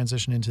looking to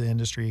transition into the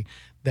industry,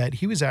 that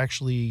he was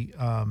actually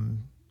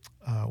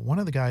one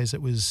of the guys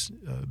that was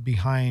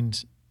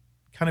behind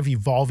kind of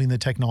evolving the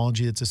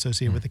technology that's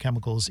associated with the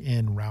chemicals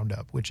in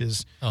Roundup, which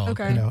is,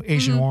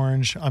 Asian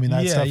orange. I mean,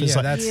 that stuff is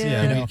like,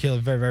 you kill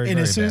it very, very, and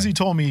very as soon as bad. he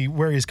told me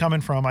where he's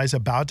coming from, I was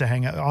about to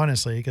hang out,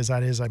 honestly, because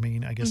that is, I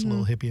mean, I guess a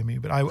little hippie of me,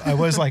 but I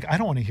was like, I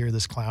don't want to hear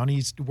this clown.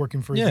 He's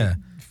working for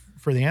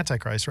the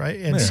Antichrist, right?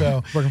 And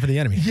so working for the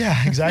enemy.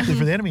 Yeah, exactly,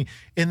 for the enemy.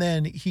 And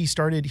then he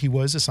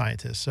was a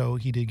scientist, so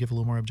he did give a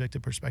little more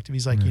objective perspective.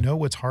 He's like,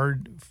 what's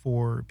hard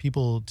for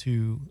people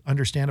to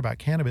understand about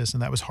cannabis,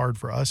 and that was hard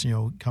for us,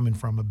 coming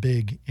from a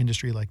big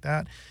industry like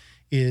that,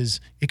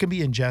 is it can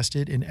be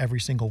ingested in every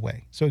single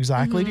way. So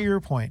exactly to your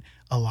point,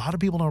 a lot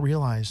of people don't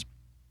realize,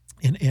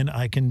 and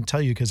I can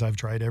tell you because I've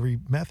tried every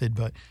method,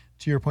 but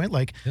to your point,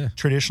 like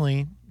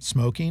traditionally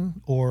smoking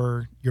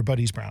or your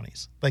buddy's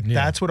brownies. Like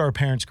that's what our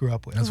parents grew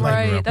up with. That's what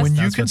I grew up with. When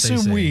you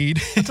consume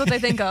weed, that's what they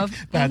think of.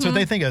 That's what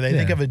they think of. They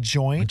think of a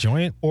joint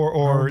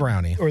or a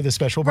brownie. Or the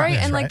special brownies.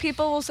 Right, and like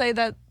people will say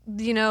that,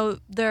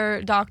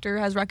 their doctor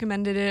has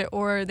recommended it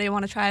or they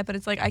want to try it, but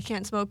it's like, I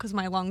can't smoke because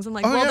my lungs. I'm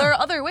like, there are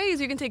other ways.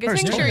 You can take a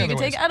tincture, you can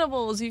take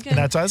edibles, you can.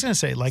 That's what I was going to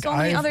say. Like, so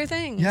many other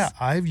things. Yeah,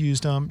 I've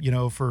used them,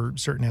 for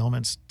certain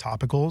ailments,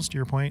 topicals, to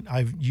your point.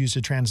 I've used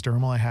a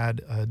transdermal. I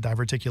had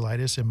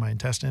diverticulitis in my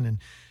intestine and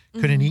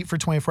couldn't eat for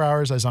 24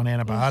 hours. I was on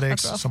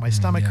antibiotics, so my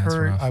stomach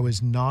hurt. I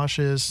was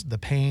nauseous, the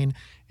pain,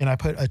 and I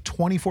put a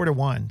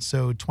 24-to-1,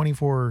 so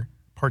 24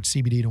 parts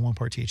CBD to 1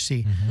 part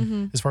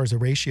THC as far as the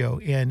ratio,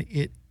 and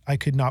I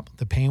could not.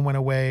 The pain went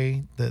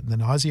away, the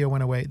nausea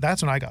went away.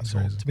 That's when I got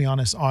sold, to be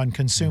honest, on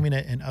consuming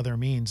it in other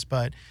means.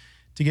 But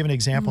to give an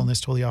example, and this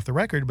is totally off the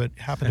record, but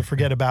happened to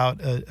forget about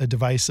a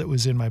device that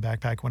was in my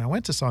backpack when I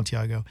went to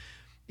Santiago.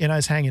 And I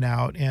was hanging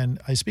out, and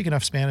I speak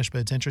enough Spanish,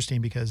 but it's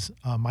interesting because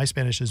my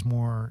Spanish is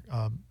more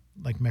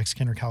like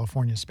Mexican or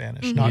California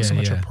Spanish, not so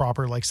much a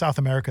proper, like South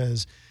America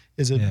is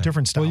a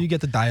different style. Well, you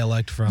get the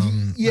dialect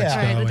from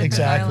Mexico.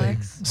 Exactly.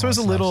 So it was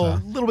a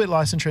little bit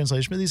lost in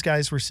translation, but these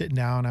guys were sitting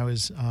down. I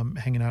was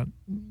hanging out,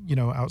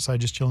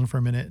 outside just chilling for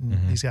a minute,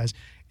 and these guys,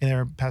 and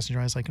their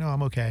passenger, I was like, no,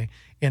 I'm okay.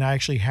 And I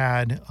actually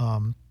had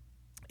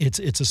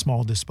it's a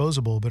small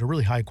disposable, but a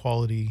really high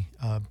quality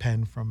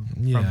pen from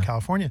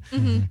California.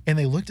 And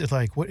they looked at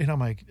like, what? And I'm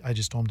like, I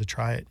just told them to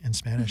try it in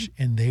Spanish.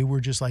 And they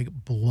were just like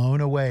blown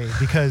away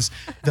because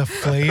the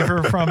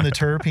flavor from the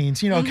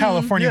terpenes,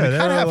 California, we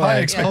kind of have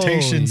high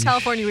expectations.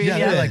 California weed,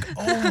 They're like,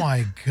 oh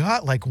my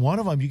God. Like one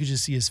of them, you could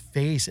just see his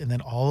face. And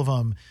then all of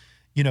them,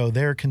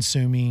 they're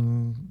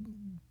consuming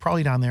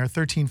probably down there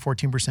 13,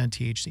 14%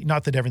 THC.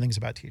 Not that everything's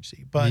about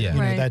THC, but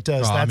that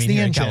does. Well, that's the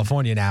here engine. In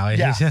California now.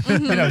 Yeah.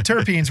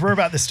 Terpenes, we're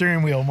about the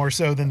steering wheel more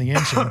so than the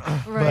engine.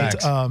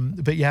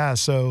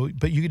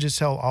 But you could just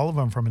tell all of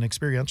them from an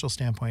experiential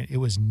standpoint, it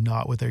was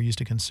not what they're used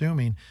to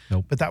consuming.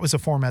 Nope. But that was a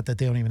format that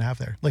they don't even have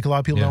there. Like a lot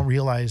of people don't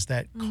realize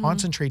that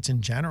concentrates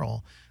in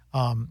general,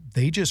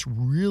 they just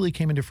really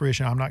came into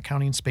fruition. I'm not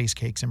counting space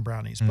cakes and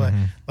brownies, but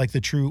like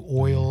the true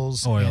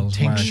oils and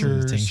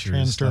tinctures,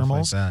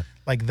 transdermals,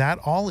 like that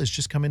all has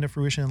just come into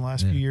fruition in the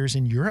last few years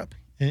in Europe.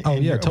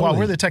 Totally. While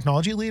we're the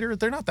technology leader,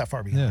 they're not that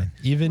far behind.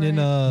 Yeah. Even in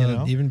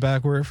even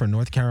back where from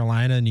North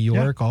Carolina, New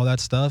York, all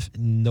that stuff,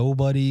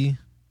 nobody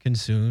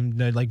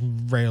consumed. Like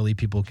rarely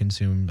people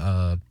consume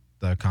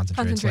the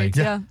concentrates. Like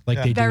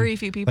they do, very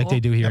few people. like they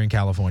do here in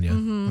California.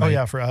 Right? Oh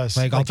yeah, for us.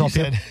 Like I'll tell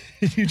people,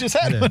 you just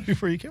had one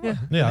before you came on.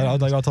 Yeah, I'll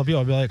tell people,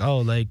 I'll be like,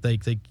 oh,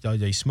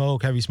 they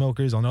smoke, heavy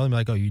smokers. I'll know them,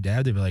 like, oh, you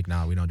dab? They'd be like,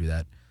 nah, we don't do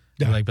that.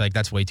 Yeah. Like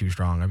that's way too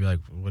strong. I'd be like,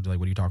 what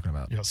are you talking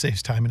about?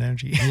 Saves time and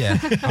energy. Yeah.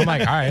 I'm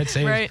like, all right,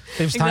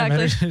 saves time,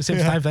 energy,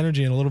 saves time,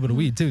 energy, and a little bit of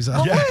weed too. So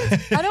I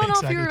don't know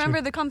if you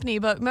remember the company,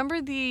 but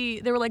remember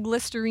they were like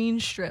Listerine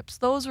strips.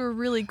 Those were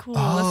really cool.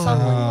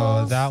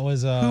 That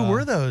was who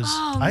were those?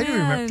 Oh, I do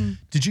remember.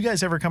 Did you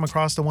guys ever come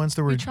across the ones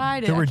that were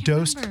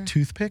dosed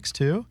toothpicks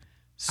too?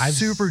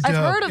 Super dope.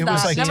 I've heard of it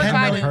was that. like Never 10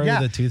 tried million. it.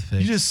 Heard of the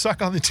toothpick. You just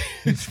suck on the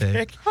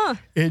toothpick. Huh.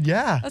 And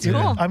that's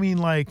cool. I mean,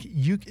 like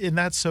and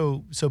that's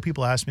so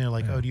people ask me,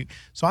 like, oh, do you?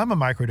 So I'm a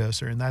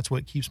microdoser, and that's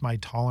what keeps my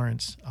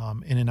tolerance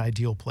in an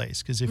ideal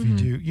place. Because if you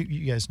do,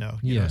 you guys know,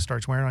 it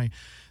starts wearing on you.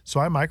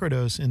 So I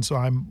microdose, and so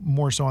I'm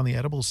more so on the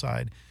edible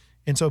side.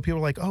 And so people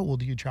are like, oh, well,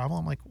 do you travel?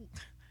 I'm like,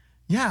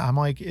 yeah. I'm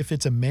like, if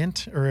it's a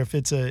mint or if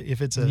it's a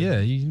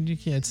you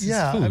can't. It's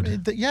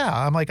food.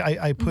 I'm like,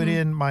 I put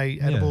in my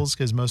edibles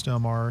because most of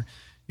them are,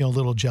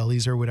 little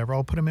jellies or whatever.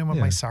 I'll put them in with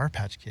my Sour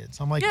Patch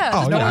Kids. I'm like,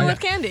 with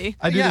candy.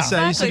 I do the same.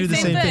 I used to do the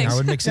same thing. I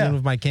would mix it in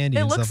with my candy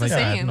and stuff like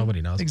that.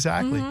 Nobody knows.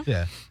 Exactly.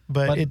 Yeah.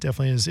 But it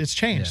definitely is. It's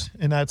changed,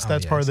 and that's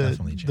part of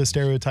the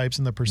stereotypes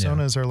and the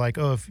personas are like,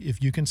 oh,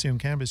 if you consume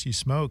cannabis, you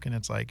smoke, and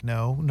it's like,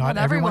 no, not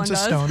everyone's a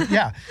stoner.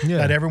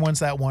 Not everyone's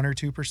that 1 or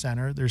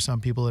 2%er. There's some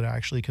people that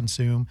actually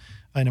consume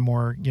in a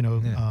more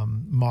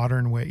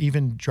modern way.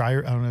 Even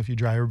dryer. I don't know if you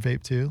dry herb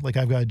vape too. Like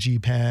I've got a G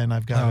Pen.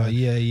 I've got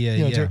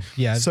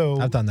yeah. So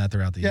I've done that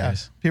throughout the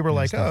years. People are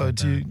like, oh,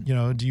 do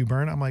you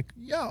burn? I'm like,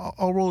 yeah,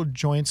 I'll roll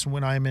joints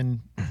when I'm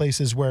in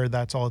places where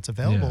that's all it's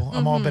available.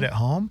 I'm all but at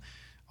home.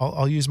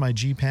 I'll use my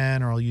G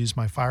Pen or I'll use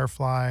my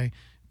Firefly,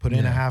 put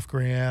in a 0.5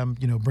 gram,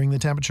 bring the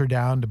temperature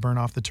down to burn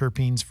off the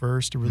terpenes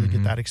first to really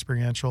get that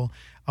experiential.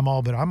 I'm all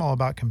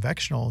about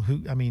convectional.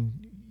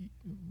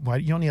 why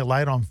you don't need to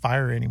light on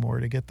fire anymore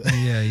to get the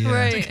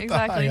right,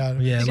 exactly.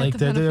 Yeah, like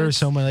there are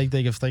so many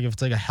like if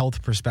it's like a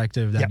health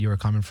perspective that you are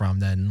coming from,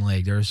 then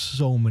like there's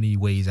so many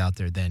ways out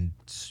there than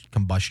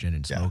combustion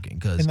and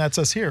smoking, and that's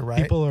us here,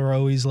 right? People are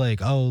always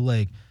like, oh,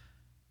 like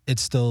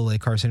it's still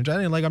like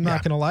carcinogenic. Like I'm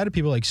not gonna lie to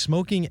people, like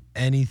smoking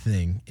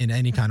anything in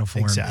any kind of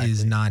form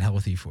is not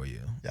healthy for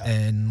you.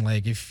 And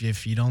like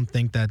if you don't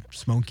think that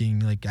smoking,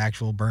 like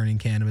actual burning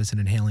cannabis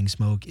and inhaling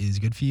smoke is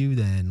good for you,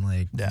 then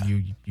like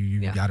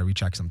you got to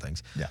recheck some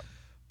things.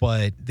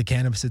 But the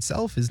cannabis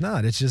itself is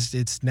not.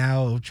 It's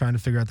now trying to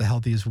figure out the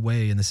healthiest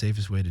way and the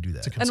safest way to do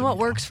that. And what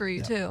works for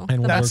you too.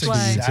 And what works for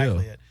you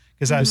too.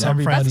 Because I have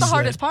some friends. That's the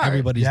hardest part.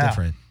 Everybody's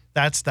different.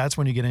 That's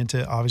when you get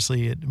into,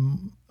 obviously it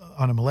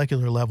on a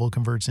molecular level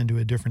converts into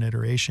a different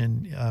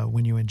iteration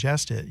when you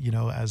ingest it,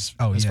 as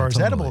far as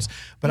edibles.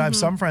 But I have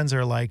some friends that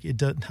are like, it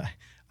doesn't.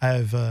 I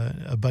have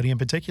a buddy in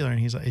particular, and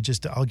he's like,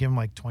 I'll give him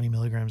like 20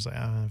 milligrams. Like,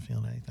 I'm not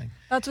feeling anything.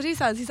 That's what he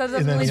says. He says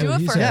it doesn't really do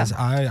it for him.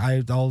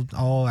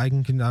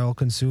 I'll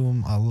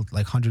consume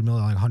like 100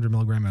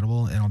 milligram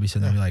edible, and I'll be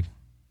sitting there and be like,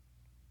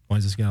 when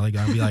is this gonna like?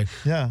 I'll be like,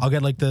 I'll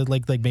get like the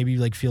like maybe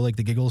like feel like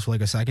the giggles for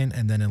like a second,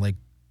 and then it like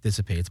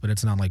dissipates. But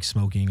it's not like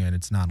smoking, and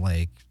it's not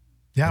like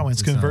when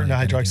it's converting to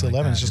hydroxy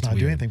 11, it's just not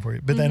doing anything for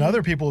you. But then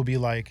other people will be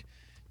like,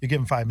 you give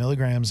him 5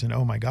 milligrams and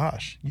oh my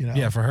gosh,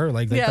 Yeah, for her,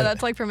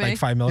 that's like for me. Like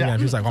 5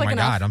 milligrams, she's like, oh my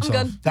God, I'm so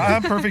good.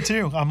 I'm perfect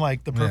too. I'm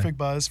like the perfect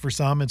buzz. For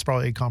some, it's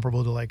probably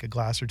comparable to like a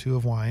glass or two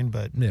of wine,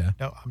 but no,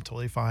 I'm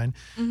totally fine.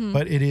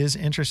 But it is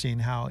interesting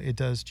how it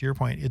does, to your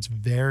point, it's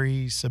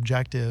very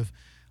subjective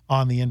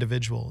on the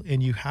individual.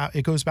 And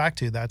it goes back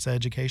to, that's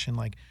education.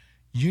 Like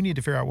you need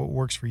to figure out what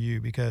works for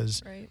you,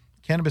 because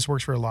cannabis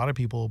works for a lot of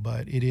people,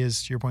 but it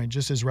is, to your point,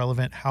 just as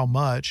relevant how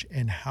much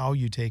and how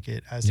you take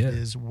it as it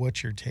is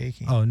what you're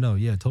taking. Oh, no,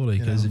 yeah, totally.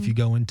 Because if you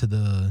go into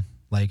the,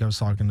 like I was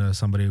talking to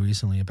somebody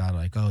recently about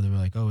like, they were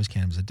like, is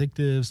cannabis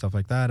addictive, stuff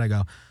like that. I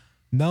go,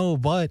 no,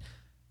 but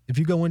if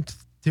you go into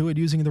it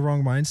using the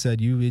wrong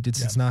mindset,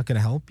 it's not going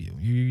to help you.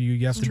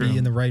 You have to be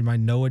in the right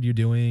mind, know what you're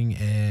doing,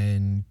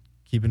 and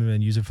keep it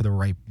and use it for the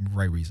right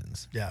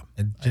reasons. Yeah,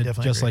 and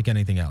just like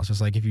anything else.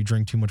 Just like if you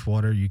drink too much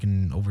water, you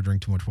can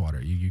overdrink too much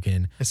water. You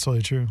can. It's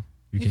totally true.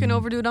 You can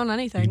overdo it on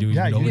anything. You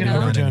can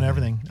overdo it on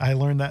everything. I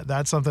learned that.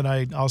 That's something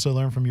I also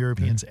learned from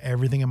Europeans.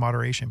 Everything in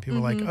moderation. People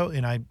are like,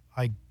 and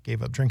I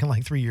gave up drinking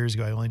like 3 years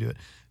ago. I only do it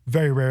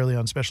very rarely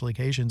on special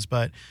occasions.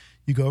 But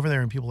you go over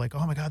there and people are like,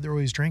 oh my God, they're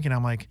always drinking.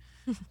 I'm like,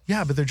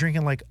 yeah, but they're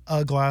drinking like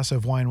a glass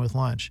of wine with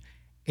lunch,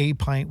 a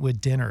pint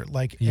with dinner,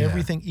 like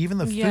everything, even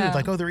the food,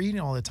 like, they're eating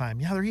all the time.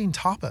 Yeah, they're eating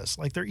tapas.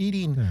 Like they're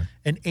eating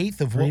an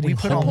eighth of what we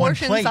put on one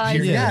plate.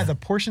 The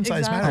portion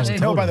size matters. And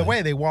by the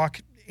way, they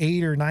walk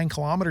 8 or 9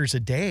 kilometers a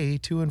day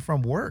to and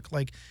from work.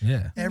 Like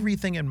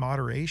everything in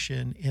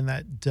moderation, and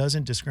that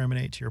doesn't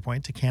discriminate, to your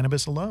point, to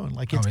cannabis alone.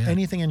 Like it's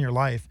anything in your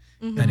life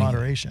in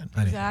moderation.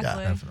 Exactly. Yeah,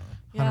 definitely.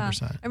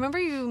 100%. I remember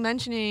you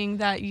mentioning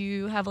that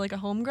you have like a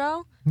home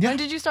grow. When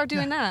did you start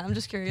doing that? I'm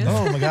just curious.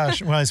 Oh my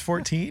gosh, when I was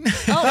 14. Oh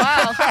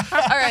wow!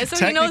 All right,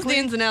 so he knows the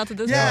ins and outs of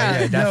this.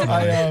 No,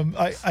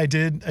 I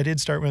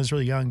did start when I was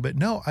really young, but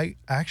no, I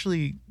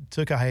actually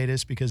took a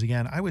hiatus because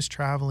again, I was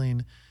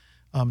traveling.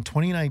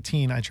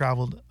 2019, I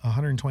traveled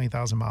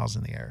 120,000 miles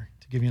in the air.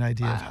 Give you an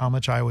idea of how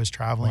much I was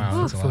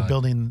traveling for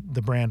building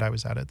the brand I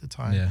was at the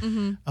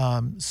time.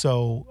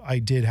 So I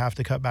did have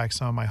to cut back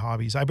some of my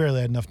hobbies. I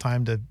barely had enough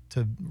time to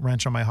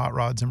wrench on my hot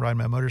rods and ride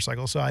my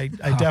motorcycle. So I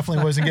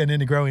definitely wasn't getting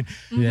into growing.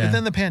 But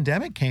then the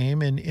pandemic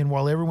came, and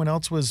while everyone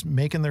else was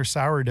making their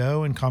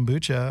sourdough and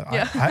kombucha,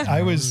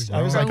 I was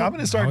like, I'm going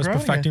to start growing. I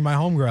was perfecting my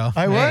home grow.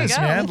 I was,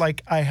 man.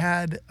 Like I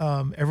had,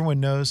 everyone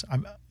knows,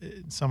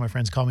 some of my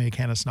friends call me a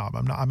can of snob.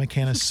 I'm a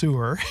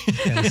connoisseur.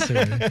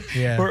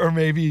 Or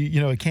maybe,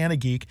 a can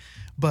of geek.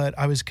 But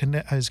I was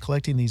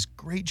collecting these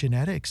great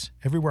genetics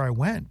everywhere I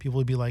went. People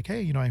would be like,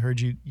 hey, I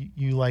heard you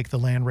like the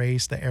land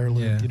race, the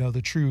heirloom,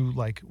 the true,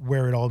 like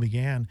where it all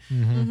began.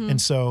 And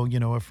so,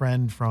 a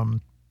friend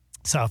from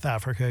South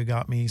Africa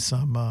got me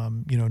some,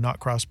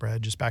 not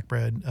crossbred, just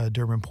backbred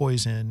Durban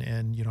poison.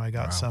 And, I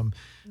got some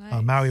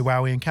Maui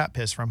Wowie and cat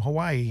piss from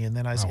Hawaii. And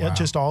then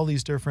just all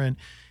these different.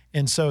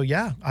 And so,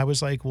 I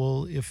was like,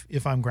 well,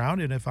 if I'm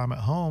grounded, if I'm at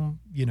home,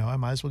 I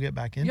might as well get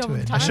back into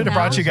it. I should have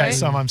brought you guys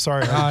some. I'm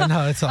sorry.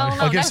 No, it's all right.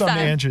 I'll give some to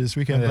Andrew this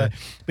weekend.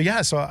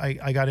 But so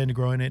I got into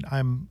growing it. I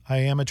am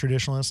a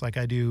traditionalist. Like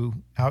I do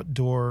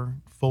outdoor,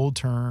 full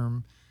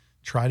term,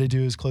 try to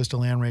do as close to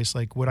land race.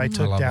 Like what I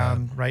took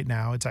down right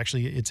now,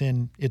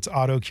 it's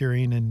auto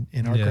curing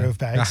in our Grove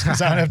bags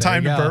because I don't have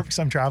time to burp because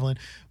I'm traveling.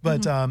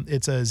 But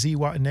it's a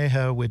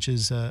Zihuatanejo, which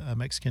is a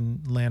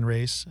Mexican land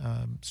race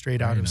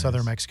straight out of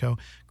southern Mexico,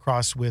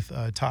 crossed with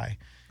Thai.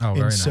 Oh,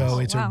 very nice. So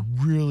it's a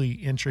really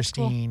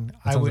interesting. Cool.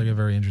 That sounds like a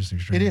very interesting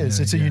strain. It is.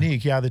 It's a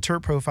unique. The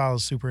terp profile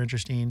is super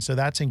interesting. So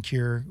that's in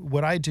Cure.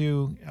 What I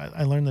do,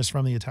 I learned this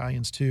from the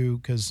Italians too,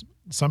 because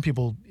some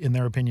people, in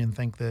their opinion,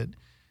 think that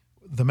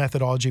the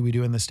methodology we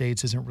do in the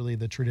States isn't really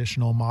the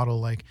traditional model.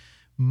 Like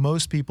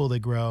most people that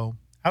grow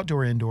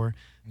outdoor, indoor,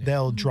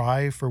 they'll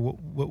dry for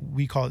what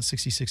we call it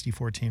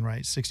 60-60-14,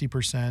 right?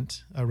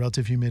 60%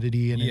 relative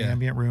humidity in an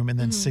ambient room, and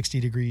then 60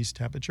 degrees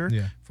temperature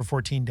for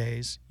 14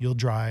 days. You'll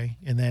dry,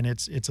 and then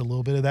it's a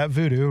little bit of that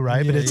voodoo,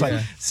 right? But it's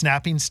like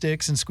snapping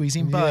sticks and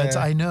squeezing buds.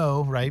 I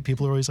know, right?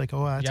 People are always like,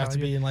 "Oh, that's you have to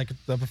be in like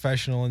a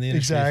professional in the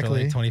industry for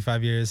like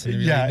 25 years, and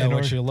you really know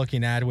what you're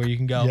looking at, where you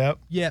can go.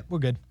 Yeah, we're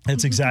good.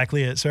 That's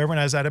exactly it. So everyone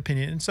has that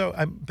opinion, and so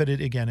but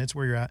again, it's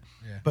where you're at.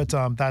 Yeah.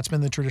 But that's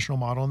been the traditional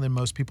model, and then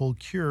most people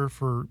cure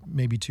for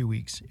maybe 2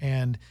 weeks.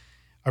 And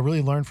I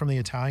really learned from the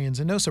Italians,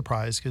 and no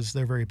surprise, because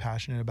they're very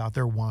passionate about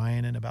their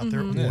wine and about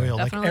their oil.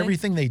 Like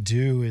everything they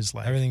do is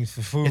like everything's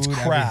for food. It's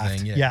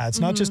craft. It's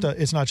not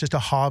just a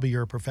hobby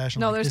or a profession.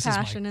 No, like, there's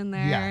passion in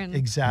there. Yeah, and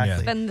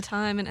exactly. Spend the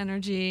time and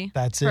energy.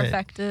 That's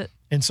perfect it.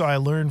 And so I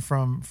learned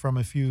from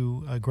a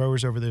few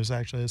growers over there.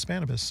 Actually, at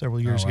Spanibus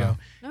several years ago,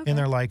 and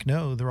they're like,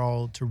 no, they're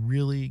all to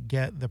really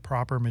get the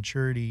proper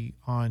maturity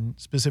on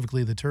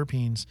specifically the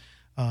terpenes.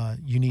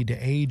 You need to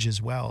age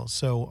as well.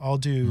 So I'll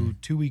do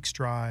 2 weeks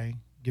dry,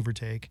 give or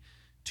take,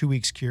 2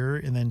 weeks cure,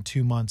 and then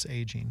 2 months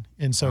aging.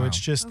 And so it's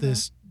just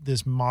this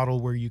model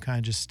where you kind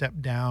of just step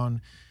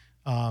down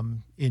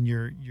in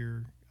your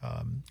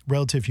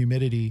relative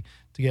humidity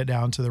to get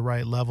down to the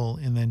right level,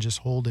 and then just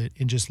hold it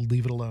and just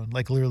leave it alone.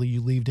 Like literally,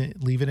 you leave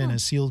it in a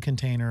sealed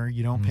container.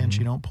 You don't pinch,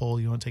 you don't pull,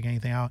 you don't take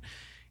anything out.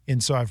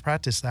 And so I've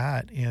practiced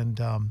that.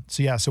 And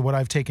so what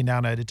I've taken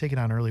down, I had to take it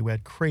down early. We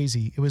had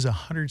crazy. It was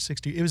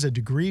 160. It was a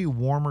degree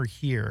warmer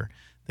here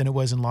than it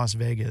was in Las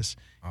Vegas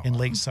in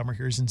late summer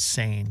here. It was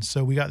insane.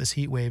 So we got this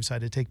heat wave, so I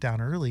had to take down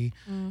early.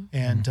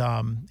 And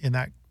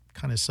that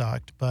kind of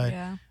sucked.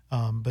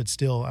 But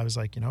still, I was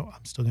like,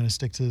 I'm still going to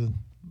stick to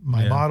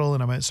my model.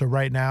 And so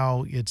right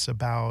now it's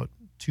about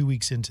 2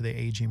 weeks into the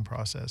aging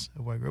process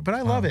of white grape. But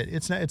I love it.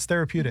 It's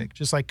therapeutic,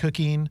 just like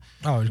cooking.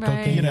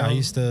 Cooking. I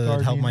used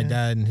to help my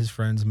dad and his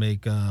friends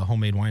make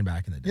homemade wine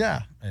back in the day.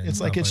 Yeah,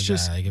 it's like it's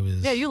just like it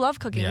was. Yeah, you love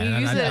cooking. You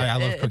use it. I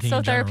love cooking. It's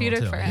so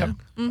therapeutic for him.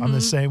 I'm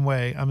the same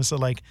way. I'm so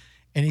like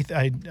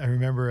anything. I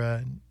remember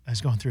I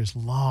was going through this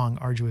long,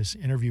 arduous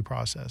interview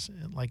process,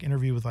 like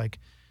interview with like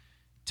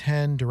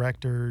 10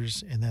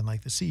 directors, and then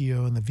like the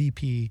CEO and the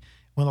VP.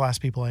 One of the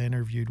last people I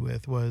interviewed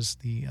with was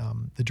the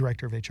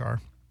director of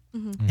HR.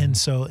 And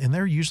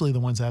they're usually the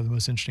ones that have the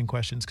most interesting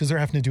questions, because they're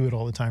having to do it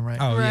all the time, right?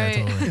 Oh, yeah,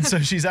 totally. And so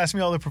she's asking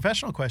me all the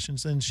professional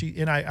questions,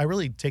 and I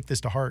really take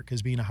this to heart,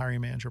 because being a hiring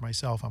manager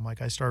myself, I'm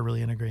like, I started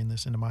really integrating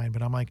this into mine,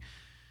 but I'm like,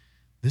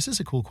 this is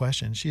a cool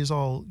question. She is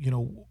all,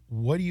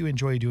 what do you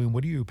enjoy doing?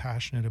 What are you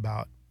passionate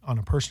about on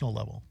a personal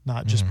level,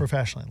 not just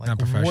professionally? Like,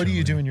 what do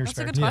you do in your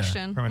spare time? That's a good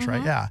question. Pretty much,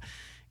 right? Yeah.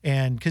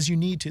 And because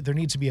there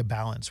needs to be a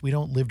balance. We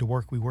don't live to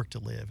work, we work to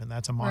live. And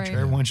that's a mantra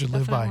everyone should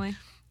live by.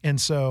 And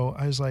so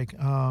I was like,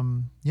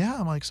 I'm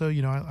like, so,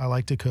 I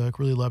like to cook,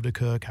 really love to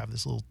cook, have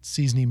this little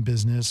seasoning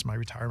business, my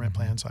retirement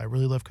plan. So I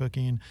really love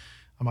cooking.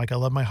 I'm like, I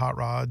love my hot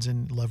rods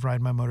and love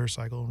riding my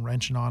motorcycle and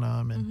wrenching on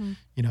them. And,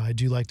 I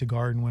do like to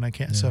garden when I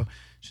can. Yeah. So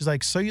she's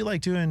like, so you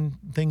like doing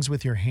things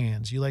with your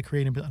hands? You like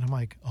creating? And I'm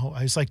like,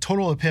 I was like,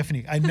 total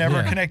epiphany. I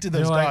never connected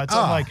those dots.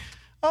 I'm like,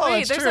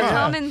 wait, there's a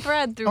common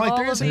thread through all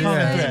of these things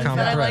that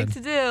I like to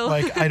do.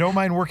 Like, I don't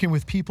mind working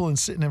with people and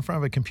sitting in front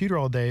of a computer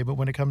all day, but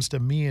when it comes to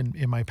me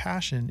and my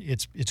passion,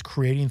 it's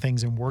creating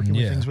things and working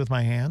with things with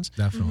my hands.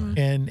 Definitely.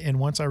 And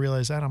once I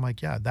realized that, I'm like,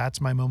 that's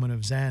my moment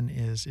of zen.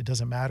 Is it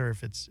doesn't matter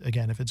if it's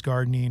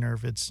gardening, or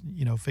if it's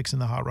fixing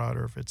the hot rod,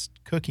 or if it's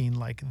cooking.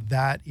 Like,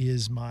 that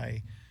is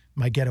my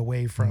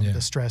getaway from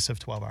the stress of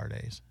 12-hour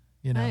days.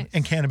 Nice.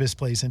 And cannabis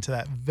plays into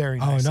that very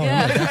nicely. Oh,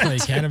 no, definitely.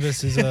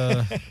 Cannabis is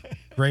a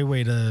great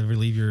way to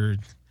relieve your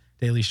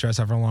daily stress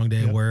after a long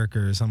day of work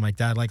or something like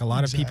that. Like, a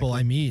lot of people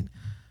I meet,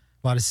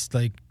 a lot of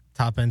like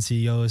top end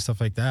CEOs, stuff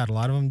like that, a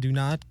lot of them do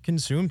not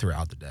consume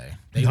throughout the day.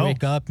 They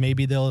wake up,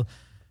 maybe they'll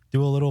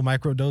do a little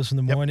micro dose in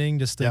the morning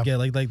just to get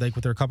like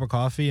with their cup of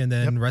coffee, and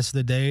then the rest of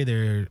the day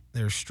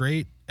they're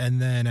straight, and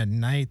then at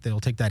night they'll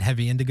take that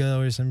heavy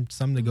indigo or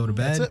something to go to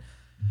bed,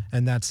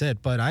 and that's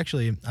it. But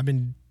actually, I've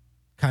been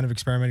kind of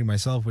experimenting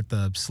myself with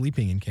the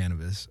sleeping in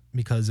cannabis,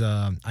 because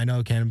I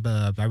know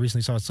I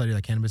recently saw a study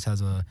that cannabis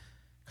has a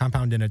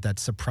compound in it that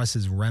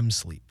suppresses REM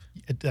sleep.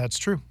 That's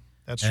true.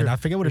 That's true. And I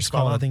forget what it's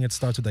called. I think it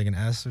starts with like an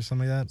S or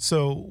something like that.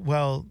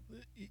 So,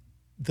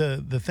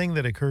 the thing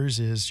that occurs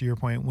is, to your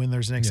point, when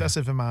there's an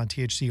excessive amount of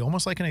THC,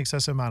 almost like an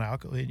excessive amount of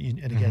alcohol. And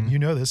again, you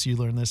know this, you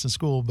learned this in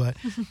school, but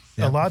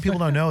a lot of people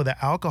don't know that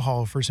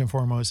alcohol, first and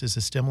foremost, is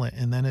a stimulant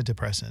and then a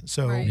depressant.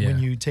 So when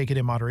you take it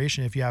in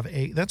moderation, if you have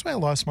that's why a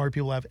lot of smart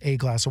people have a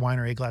glass of wine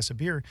or a glass of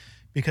beer,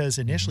 because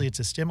initially it's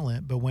a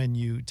stimulant, but when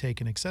you take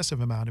an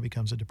excessive amount, it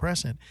becomes a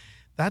depressant.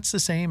 That's the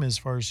same as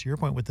far as your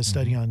point with the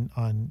study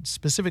on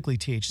specifically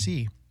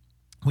THC.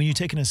 When you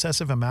take an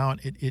excessive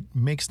amount, it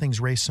makes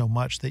things race so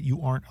much that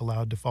you aren't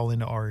allowed to fall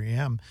into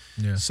REM.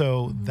 Yeah.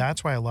 So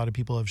that's why a lot of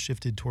people have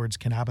shifted towards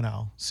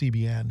cannabinol,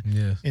 CBN.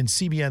 Yeah. And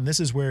CBN,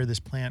 this is where this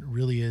plant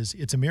really is.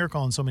 It's a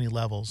miracle on so many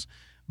levels.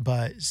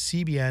 But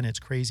CBN, it's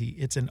crazy.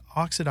 It's an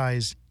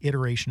oxidized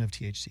iteration of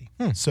THC.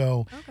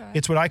 So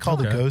it's what I call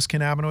the ghost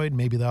cannabinoid.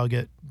 Maybe that'll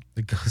get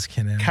The ghost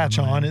can catch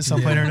on at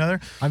some point or another.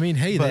 I mean,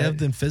 hey, they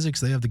have in physics,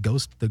 they have the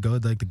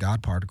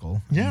God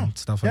particle,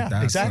 stuff like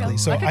that. Exactly.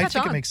 So I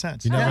think it makes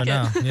sense. You never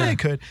know. Yeah, it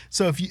could.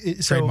 So if you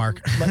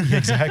trademark,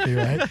 exactly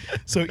right.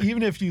 So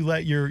even if you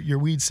let your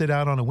weed sit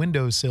out on a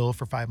windowsill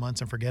for 5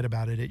 months and forget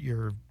about it at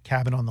your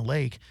cabin on the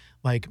lake,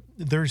 like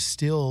there's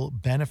still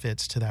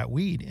benefits to that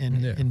weed,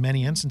 and in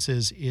many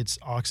instances, it's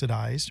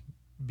oxidized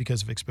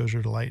because of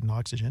exposure to light and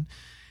oxygen,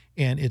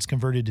 and it's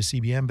converted to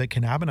CBN. But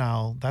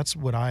cannabinol, that's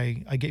what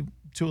I gave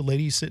to a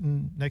lady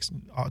sitting next,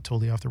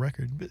 totally off the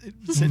record, but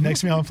sitting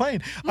next to me on a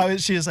plane.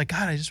 She was like,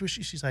 God, I just wish.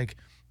 She's like,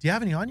 do you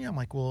have any on you? I'm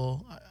like,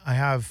 well, I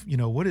have,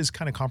 what is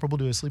kind of comparable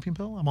to a sleeping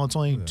pill. It's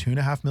only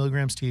 2.5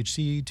 milligrams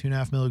THC,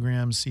 2.5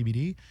 milligrams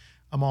CBD.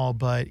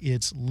 But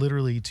it's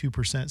literally 2%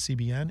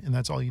 CBN, and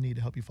that's all you need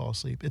to help you fall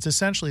asleep. It's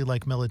essentially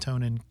like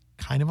melatonin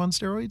kind of on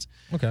steroids.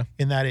 Okay.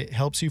 In that it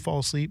helps you fall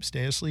asleep,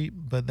 stay asleep,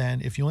 but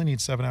then if you only need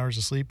 7 hours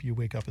of sleep, you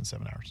wake up in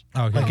 7 hours.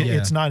 Okay.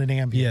 It's not an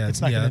Ambien. Yeah.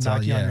 It's not going to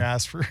knock you on your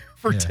ass for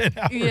 10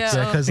 hours.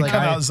 Yeah. Because come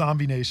out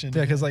Zombie Nation.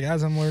 Yeah, because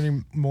as I'm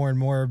learning more and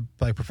more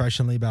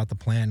professionally about the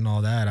plant and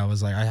all that, I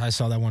was like, I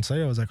saw that one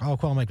study. I was like, oh,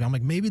 cool. I'm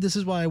like, maybe this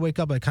is why I wake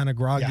up kind of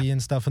groggy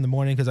and stuff in the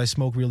morning, because I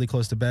smoke really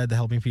close to bed. The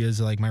helping me is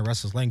my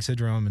restless leg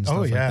syndrome and stuff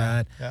like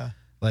that. Yeah.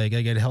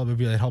 It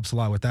helps a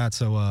lot with that.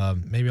 So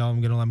maybe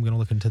I'm gonna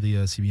look into the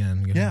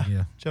CBN.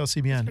 Gel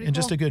CBN, and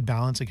just a good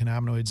balance of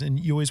cannabinoids. And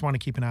you always want to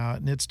keep an eye out.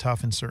 And it's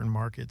tough in certain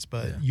markets,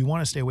 but you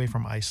want to stay away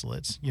from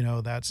isolates.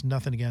 That's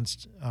nothing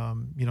against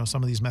some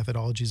of these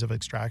methodologies of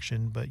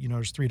extraction, but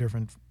there's 3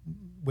 different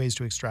ways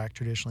to extract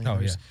traditionally.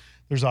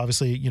 There's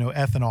obviously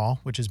ethanol,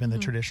 which has been the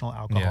traditional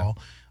alcohol,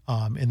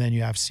 and then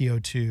you have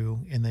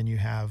CO2, and then you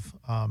have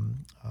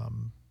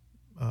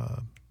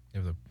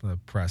the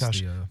press,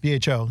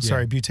 BHO,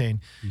 butane,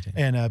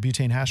 and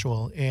butane hash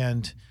oil.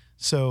 And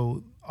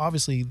so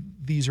obviously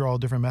these are all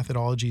different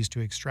methodologies to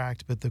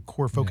extract, but the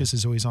core focus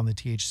is always on the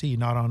THC,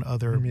 not on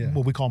other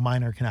what we call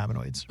minor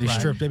cannabinoids.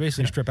 They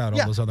basically strip out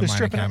all those other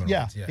minor cannabinoids.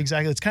 Yeah,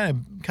 exactly. It's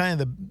kind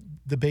of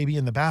the baby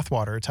in the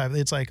bathwater type.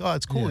 It's like, oh,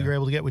 it's cool. You're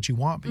able to get what you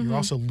want, but you're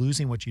also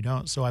losing what you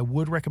don't. So I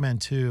would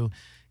recommend too,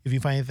 if you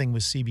find anything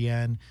with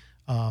CBN,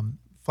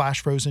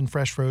 flash frozen,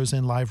 fresh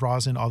frozen, live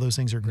rosin, all those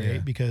things are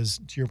great because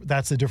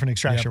that's the different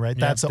extraction, right?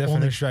 That's the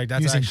only extract.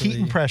 That's using actually, heat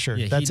and pressure.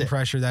 Yeah, that's heat and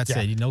pressure. That's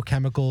it. No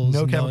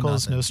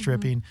chemicals. No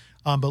stripping.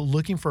 But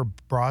looking for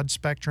broad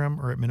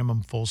spectrum or at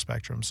minimum full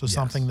spectrum. So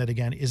something that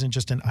again isn't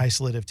just an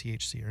isolate of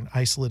THC or an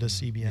isolate of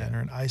CBN or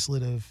an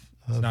isolate of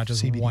it's not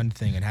just CBD. One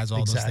thing. It has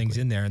all those things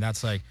in there, and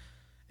that's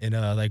in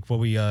what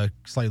we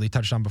slightly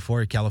touched on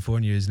before,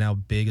 California is now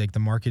big. The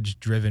market's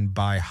driven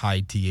by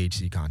high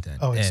THC content.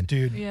 Oh,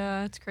 dude.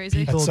 Yeah, it's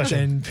crazy. People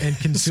and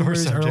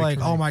consumers are like,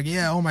 oh my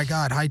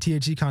God, high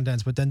THC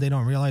contents. But then they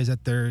don't realize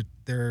that the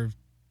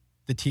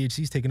THC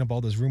is taking up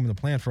all this room in the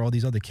plant for all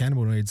these other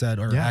cannabinoids that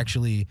are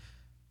actually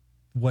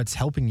what's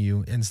helping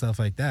you and stuff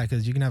like that.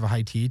 Because you can have a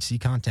high THC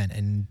content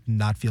and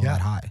not feel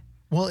that high.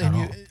 Well,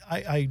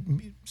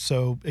 and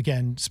so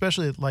again,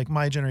 especially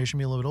my generation,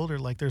 be a little bit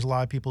older, there's a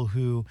lot of people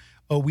who,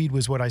 weed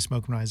was what I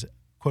smoked when I was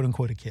quote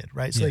unquote a kid,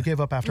 right? So they gave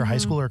up after high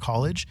school or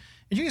college.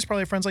 And you guys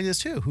probably have friends like this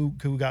too,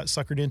 who got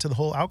suckered into the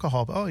whole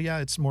alcohol. Oh yeah,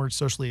 it's more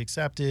socially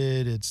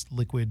accepted. It's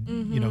liquid,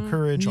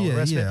 courage, all the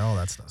rest of it. All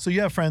that stuff. So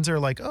you have friends that are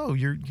like, oh,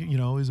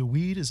 is it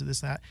weed? Is it this,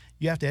 that?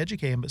 You have to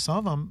educate them. But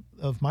some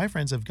of my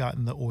friends have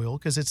gotten the oil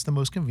because it's the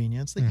most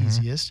convenient, it's the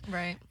easiest.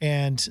 Right.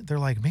 And they're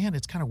like, man,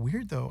 it's kind of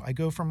weird though. I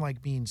go from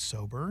being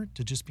sober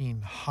to just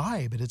being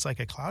high, but it's like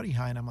a cloudy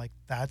high. And I'm like,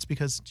 that's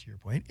because, to your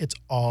point, it's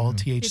all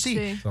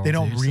THC. They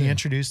don't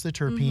reintroduce the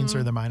terpenes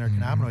or the minor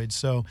cannabinoids.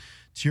 So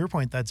to your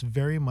point, that's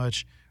very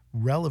much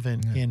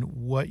relevant in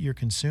what you're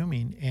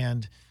consuming.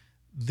 And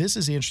this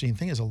is the interesting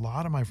thing is a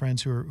lot of my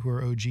friends who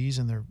are OGs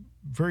and they're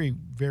very,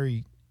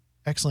 very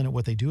excellent at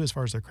what they do as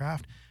far as their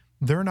craft,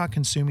 they're not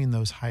consuming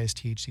those highest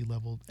THC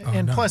level.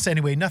 Plus,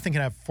 anyway, nothing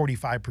can have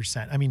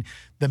 45%. I mean,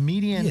 the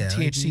median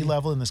THC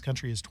level in this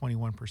country is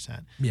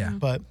 21%. Yeah.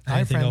 But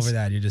anything over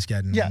that, you're just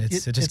getting,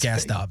 it's just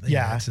gassed up.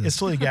 Yeah, it's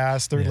totally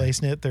gassed. They're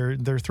lacing it.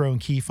 They're throwing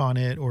keef on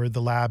it, or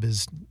the lab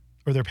is,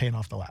 or they're paying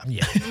off the lab.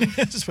 Yeah.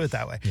 Just put it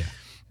that way. Yeah.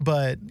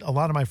 But a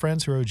lot of my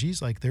friends who are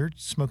OGs, they're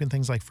smoking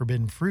things like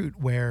forbidden fruit,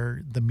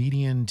 where the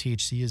median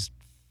THC is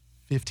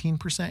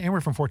 15%,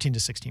 anywhere from 14 to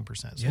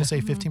 16%. So we'll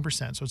say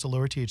 15%. So it's a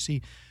lower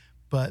THC.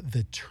 But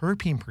the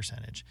terpene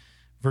percentage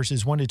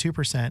versus 1 to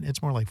 2%,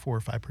 it's more like 4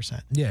 or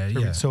 5%.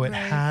 Yeah. So it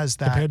has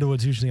that compared to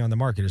what's usually on the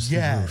market.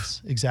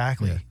 Yes,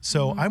 exactly. Yeah.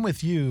 So I'm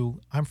with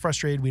you. I'm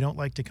frustrated. We don't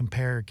like to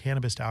compare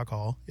cannabis to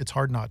alcohol. It's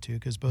hard not to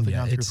because both have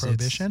gone through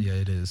prohibition.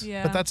 It is.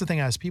 Yeah. But that's the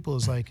thing I ask people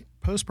is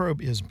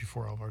post-prohibition is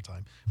before all of our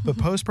time. But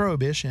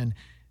post-prohibition,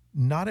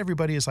 not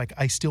everybody is like,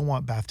 I still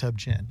want bathtub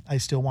gin. I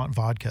still want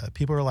vodka.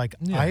 People are like,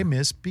 I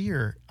miss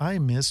beer. I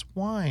miss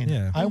wine.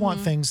 Yeah. I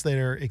want things that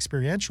are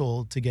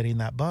experiential to getting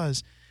that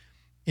buzz.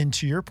 And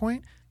to your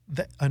point,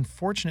 that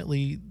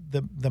unfortunately,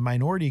 the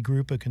minority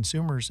group of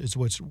consumers is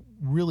what's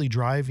really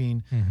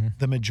driving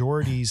the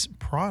majority's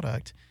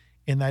product.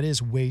 And that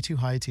is way too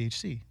high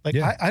THC. Like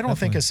I don't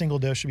think a single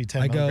dose should be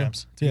 10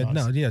 milligrams.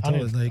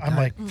 Totally.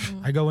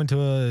 I go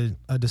into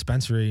a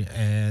dispensary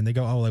and they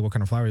go, oh, like what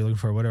kind of flower are you looking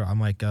for? Whatever. I'm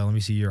like, let me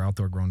see your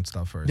outdoor grown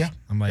stuff first. Yeah.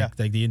 I'm like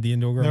the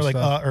indoor grown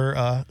stuff. They're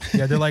like,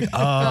 Yeah, they're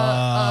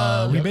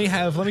like, we may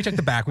have. Let me check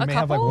the back. We may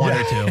have like one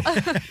or two.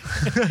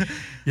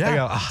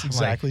 It's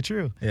exactly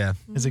true. Yeah,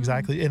 it's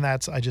exactly, and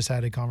I just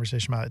had a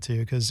conversation about it too.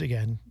 Because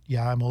again,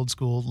 I'm old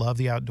school, love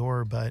the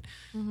outdoor, but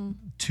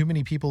too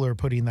many people are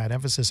putting that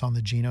emphasis on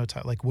the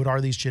genotype. Like, what are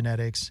these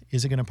genetics?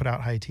 Is it going to put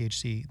out high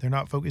THC? They're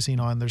not focusing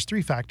on. There's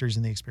 3 factors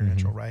in the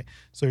experiential, right?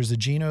 So there's the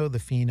geno, the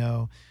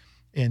pheno,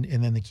 and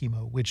then the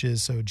chemo, which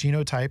is, so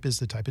genotype is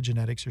the type of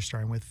genetics you're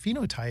starting with.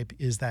 Phenotype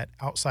is that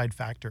outside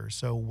factor.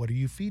 So what are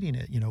you feeding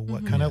it?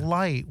 What kind of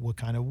light, what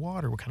kind of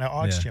water, what kind of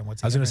oxygen? I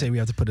was going to say we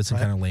have to put it in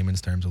kind of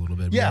layman's terms a little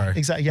bit.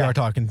 Exactly. We are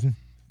talking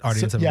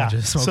audience of bunch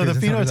of smokers. So the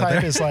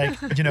phenotype is like,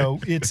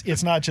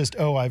 it's not just,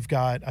 I've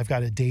got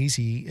a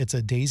daisy. It's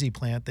a daisy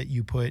plant that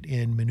you put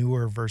in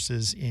manure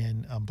versus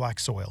in black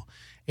soil.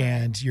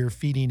 And you're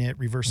feeding it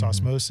reverse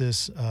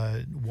osmosis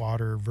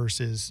water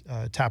versus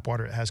tap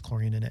water that has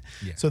chlorine in it.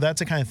 Yeah. So that's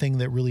the kind of thing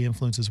that really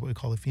influences what we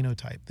call the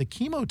phenotype. The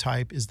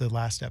chemotype is the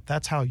last step.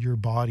 That's how your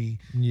body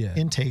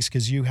intakes,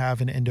 because you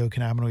have an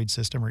endocannabinoid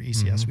system, or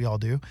ECS. We all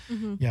do.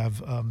 You have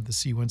the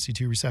C1,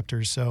 C2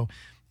 receptors. So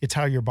it's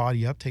how your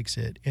body uptakes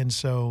it. And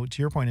so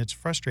to your point, it's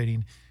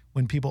frustrating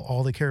when people,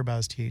 all they care about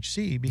is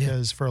THC,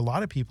 because for a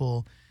lot of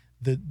people,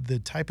 the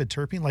type of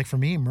terpene, like for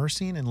me,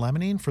 myrcene and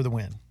limonene for the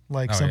win.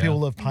 Like some people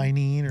love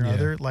pinene or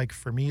other. Like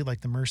for me,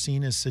 like the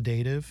myrcene is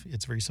sedative.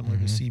 It's very similar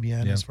to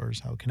CBN as far as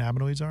how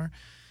cannabinoids are.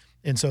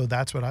 And so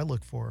that's what I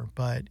look for.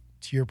 But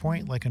to your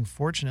point, like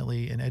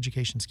unfortunately, and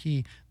education's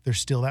key, there's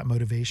still that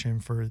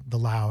motivation for the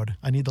loud.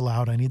 I need the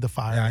loud. I need the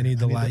fire. Yeah, I need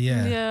the loud.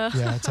 Yeah,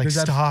 it's like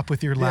stop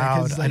with your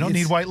loud. Like, I don't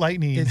need white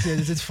lightning.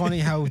 It's funny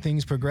how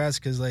things progress,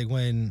 because like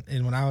when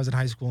I was in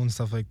high school and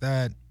stuff like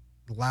that,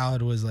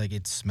 loud was like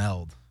it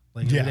smelled.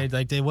 Like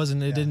it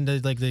wasn't. It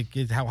didn't like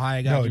how high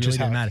I got. No, it really just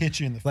didn't how matter. it hit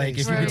you in the face. Like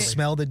if you could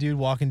smell the dude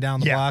walking down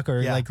the block,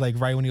 or like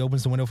right when he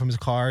opens the window from his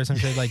car or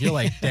something, like you're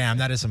like, damn,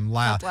 that is some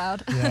loud.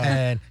 That's loud.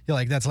 And you're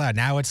like, that's loud.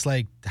 Now it's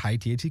like high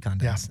THC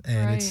content,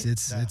 and it's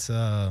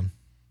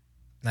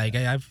like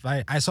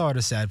I saw it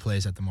a sad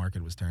place that the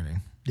market was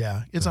turning.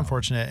 Yeah, it's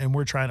unfortunate, and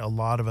we're trying. A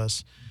lot of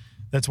us.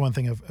 That's one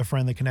thing. A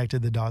friend that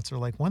connected the dots are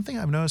like, one thing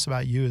I've noticed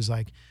about you is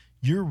like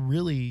you're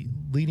really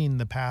leading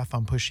the path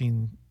on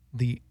pushing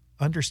the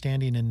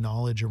understanding and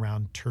knowledge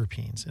around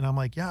terpenes. And I'm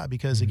like,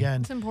 because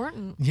again, it's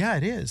important. Yeah,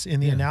 it is.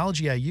 And the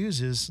analogy I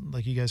use is,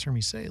 like you guys heard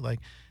me say, like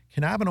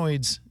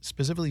cannabinoids,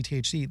 specifically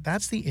THC,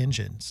 that's the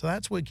engine. So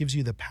that's what gives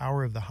you the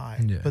power of the high.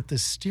 Yeah. But the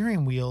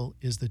steering wheel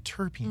is the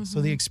terpenes.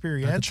 So the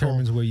experiential. That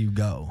determines where you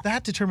go.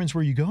 That determines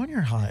where you go in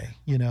your high,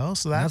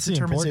 So that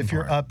determines if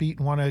you're upbeat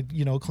and want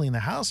to, clean the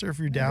house, or if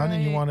you're down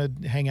and you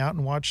want to hang out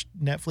and watch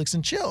Netflix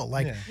and chill.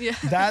 Like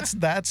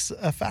that's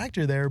a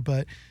factor there.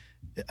 But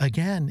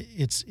again,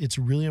 it's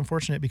really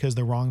unfortunate because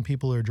the wrong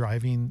people are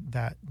driving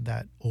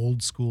that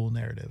old school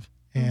narrative.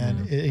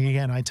 And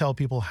again, I tell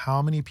people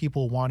how many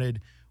people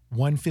wanted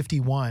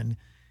 151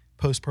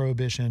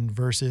 post-prohibition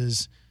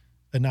versus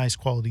a nice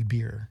quality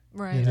beer,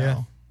 right?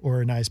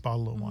 Or a nice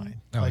bottle of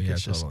wine. Totally.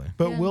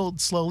 But we'll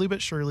slowly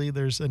but surely,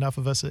 there's enough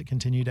of us that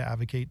continue to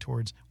advocate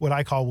towards what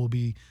I call will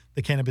be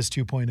the cannabis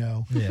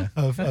 2.0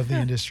 of the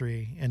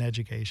industry and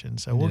education.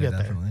 So we'll get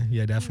there.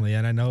 Yeah, definitely.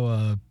 And I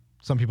know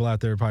some people out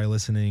there are probably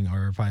listening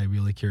are probably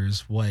really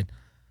curious. What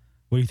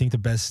do you think the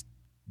best,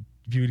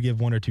 if you would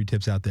give 1 or 2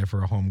 tips out there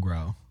for a home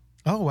grow?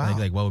 Oh, wow.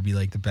 Like what would be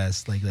like the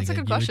best, that's a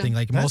good question. Thing,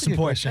 like most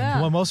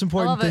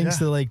important things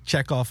to like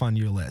check off on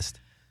your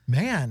list?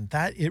 Man,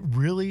 that it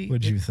really.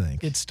 What did you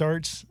think? It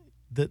starts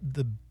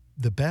the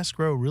best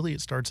grow. Really,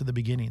 it starts at the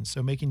beginning.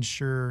 So making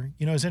sure,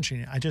 it's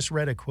interesting. I just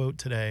read a quote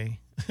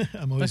today.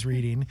 I'm always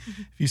reading.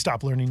 If you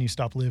stop learning, you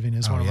stop living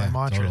is one of my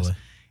mantras. Totally.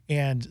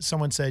 And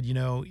someone said,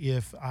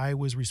 if I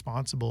was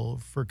responsible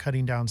for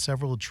cutting down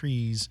several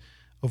trees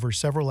over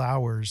several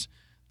hours,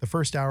 the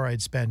first hour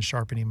I'd spend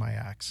sharpening my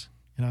axe.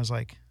 And I was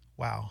like,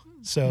 wow.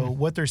 So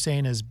what they're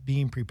saying is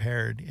being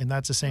prepared. And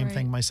that's the same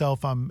thing.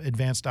 Myself, I'm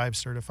advanced dive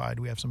certified.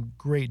 We have some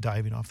great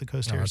diving off the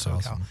coast here of SoCal.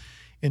 Awesome.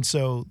 And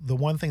so the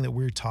one thing that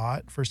we're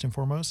taught, first and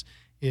foremost,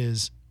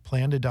 is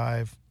plan to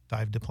dive,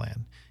 dive to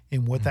plan.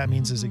 And what that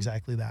means is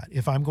exactly that.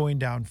 If I'm going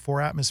down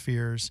 4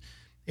 atmospheres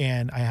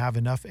and I have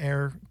enough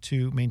air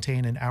to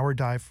maintain an hour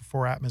dive for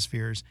 4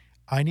 atmospheres,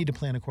 I need to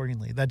plan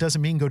accordingly. That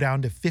doesn't mean go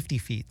down to 50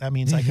 feet. That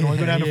means I can only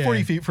go down to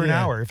 40 feet for an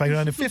hour. If I go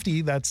down to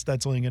 50, that's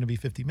only going to be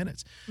 50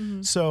 minutes.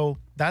 So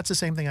that's the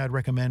same thing I'd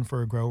recommend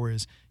for a grower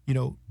is,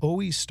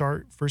 always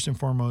start first and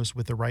foremost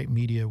with the right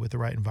media, with the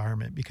right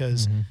environment,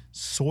 because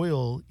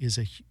soil is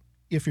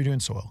if you're doing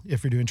soil,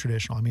 if you're doing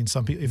traditional, I mean,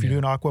 some people, if you're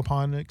doing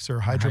aquaponics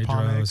or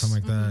hydroponics,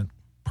 something like that,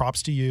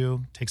 props to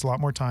you. Takes a lot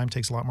more time,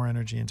 takes a lot more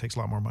energy, and takes a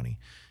lot more money,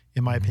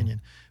 in my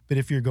opinion. But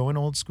if you're going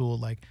old school,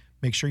 like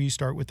make sure you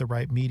start with the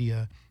right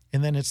media.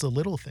 And then it's the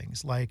little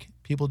things, like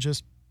people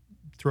just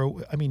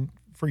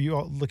for you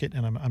all, look at,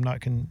 and I'm not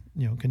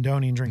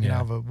condoning drinking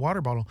out of a water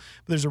bottle,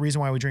 but there's a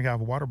reason why we drink out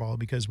of a water bottle,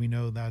 because we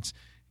know that's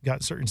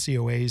got certain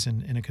COAs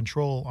and a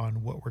control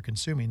on what we're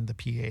consuming, the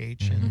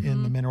pH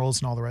and the minerals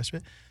and all the rest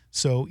of it.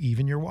 So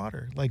even your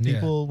water, like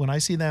people, when I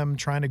see them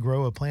trying to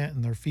grow a plant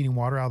and they're feeding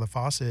water out of the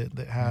faucet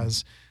that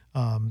has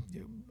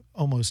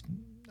almost,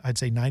 I'd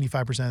say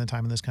 95% of the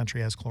time in this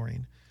country has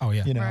chlorine. Oh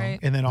yeah,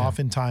 and then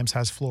oftentimes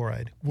has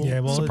fluoride.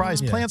 Well,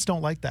 surprise, plants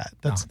don't like that.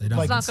 That's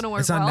no, it's not going to work.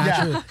 It's not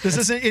natural. Yeah, this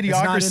isn't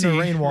idiocracy. It's not in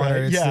the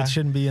rainwater. Right? It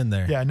shouldn't be in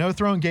there. Yeah, no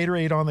throwing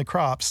Gatorade on the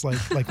crops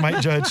like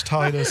Mike Judge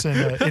taught us in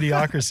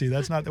Idiocracy.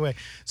 That's not the way.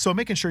 So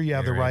making sure you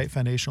have the right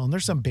foundational, and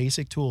there's some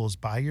basic tools.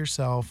 Buy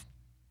yourself,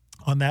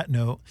 on that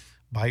note,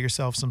 buy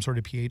yourself some sort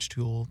of pH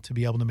tool to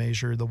be able to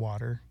measure the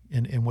water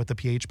and what the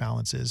pH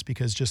balance is,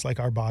 because just like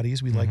our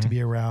bodies, we like to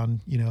be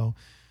around,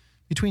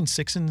 between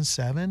 6 and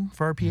 7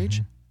 for our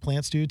pH.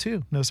 Plants do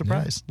too. No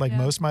surprise.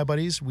 Most of my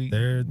buddies,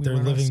 they're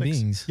living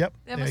beings. Yep.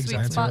 They have a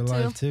sweet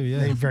spot too. Yeah.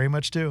 They very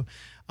much do.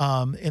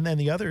 And then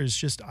the other is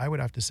just, I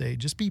would have to say,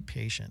 just be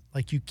patient.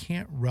 Like, you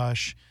can't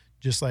rush,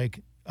 just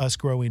like us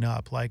growing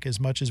up. Like, as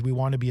much as we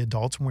want to be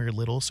adults when we were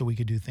little, so we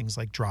could do things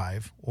like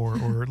drive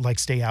or like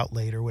stay out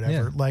late or whatever.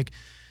 Yeah. Like,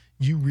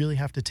 you really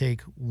have to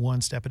take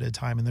one step at a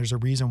time. And there's a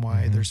reason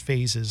why there's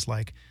phases,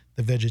 like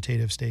the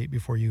vegetative state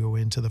before you go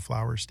into the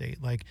flower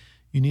state. Like,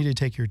 you need to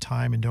take your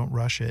time and don't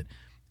rush it.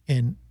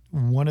 And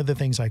one of the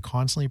things I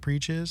constantly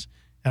preach is,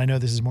 and I know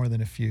this is more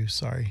than a few,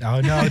 sorry.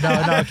 Oh, no.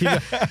 Keep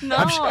it. No,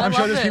 I'm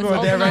sure there's people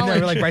out there right now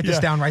who are like, write this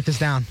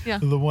down. Yeah.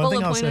 The one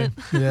thing I'll say.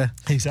 Yeah.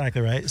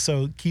 Exactly right.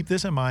 So keep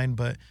this in mind,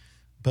 but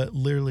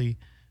literally,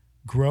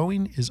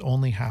 growing is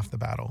only half the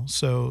battle.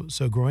 So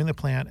growing the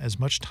plant, as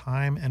much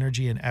time,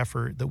 energy, and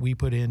effort that we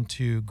put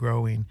into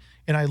growing.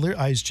 And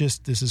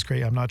this is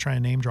great. I'm not trying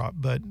to name drop,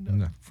 but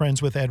friends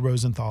with Ed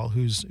Rosenthal,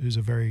 who's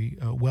a very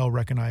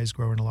well-recognized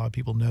grower, and a lot of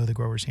people know the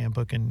Grower's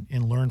Handbook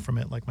and learn from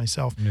it, like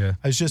myself. Yeah.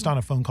 I was just on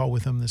a phone call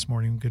with him this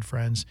morning, good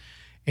friends,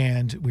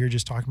 and we were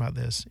just talking about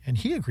this. And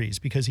he agrees,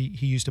 because he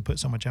used to put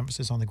so much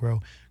emphasis on the grow.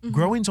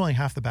 Growing's only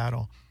half the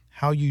battle.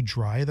 How you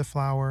dry the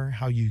flower,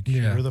 how you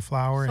cure the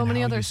flower, so and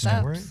many how other you steps.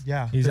 store it.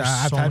 Yeah,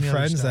 I've had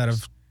friends that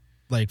have,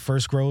 like,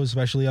 first grow,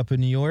 especially up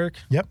in New York.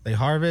 Yep. They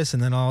harvest,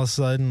 and then all of a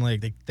sudden,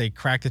 like, they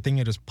crack the thing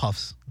and it just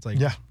puffs. It's like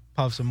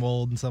puffs and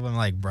mold and stuff. I'm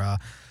like, bruh.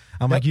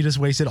 Like, you just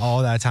wasted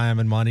all that time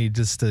and money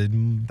just to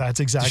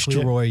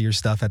destroy your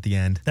stuff at the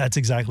end. That's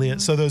exactly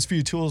it. So those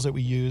few tools that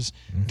we use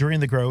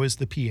during the grow is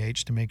the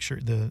pH to make sure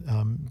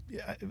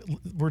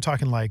we're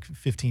talking like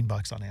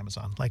 $15 on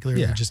Amazon, like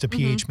literally just a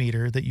pH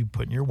meter that you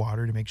put in your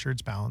water to make sure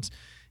it's balanced.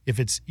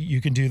 You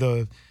can do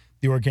the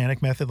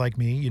organic method like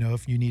me.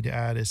 If you need to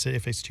add,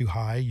 if it's too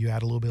high, you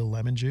add a little bit of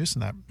lemon juice,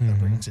 and that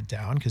brings it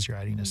down because you're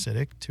adding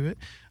acidic to it.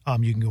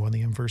 You can go on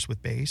the inverse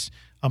with base,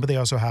 but they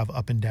also have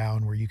up and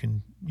down where you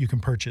can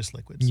purchase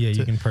liquids. Yeah,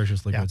 you can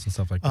purchase liquids and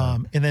stuff like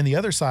that. And then the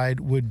other side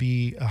would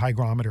be a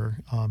hygrometer.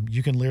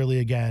 You can literally,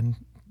 again,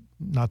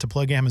 not to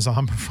plug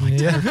Amazon, but for like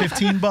 $10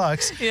 or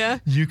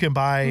 $15, you can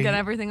buy. You got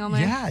everything on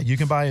there. Yeah, you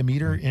can buy a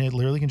meter, and it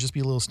literally can just be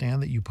a little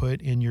stand that you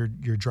put in your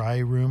dry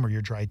room or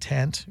your dry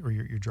tent or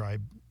your dry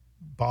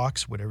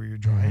box, whatever you're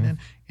drying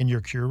in your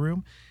cure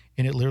room,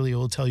 and it literally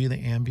will tell you the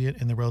ambient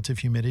and the relative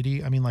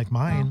humidity. I mean, like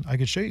mine, I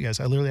could show you guys.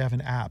 I literally have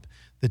an app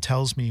that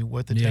tells me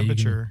what the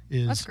temperature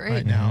is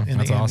right now. And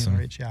that's awesome.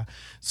 Rates,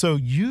 So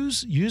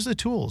use the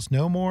tools.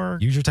 No more.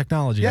 Use your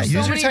technology. Yeah,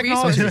 use your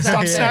technology.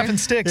 Stop snapping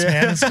sticks,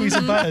 man, and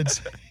squeezing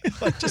buds.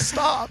 Like, just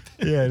stop.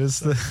 Yeah,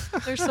 there's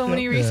so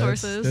many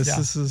resources.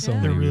 This is so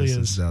many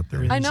resources out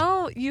there. I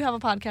know you have a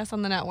podcast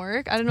on the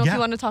network. I don't know if you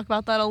want to talk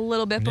about that a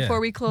little bit before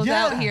we close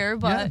out here.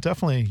 But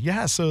definitely.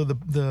 Yeah. So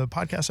the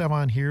podcast I'm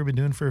on here, been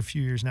doing for a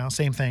few years now.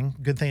 Same thing.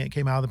 Good thing it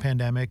came out of the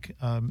pandemic.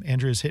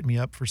 Andrew has hit me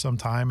up for some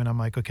time, and I'm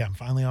like, okay, I'm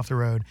finally off the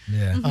road.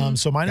 Yeah.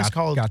 So mine is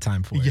called. Got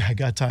time for it. Yeah, I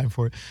got time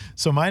for it.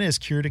 So mine is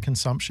Cure to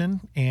Consumption,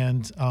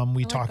 and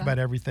we talk about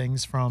everything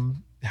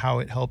from how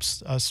it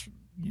helps us.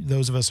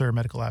 Those of us who are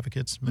medical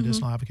advocates,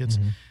 medicinal advocates,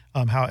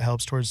 how it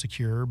helps towards the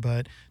cure,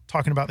 but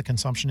talking about the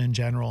consumption in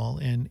general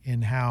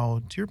and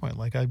how, to your point,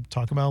 like I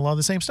talk about a lot of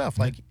the same stuff,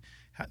 like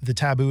the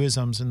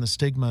tabooisms and the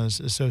stigmas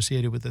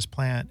associated with this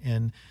plant,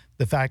 and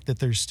the fact that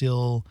there's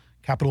still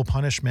capital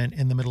punishment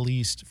in the Middle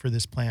East for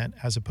this plant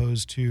as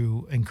opposed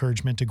to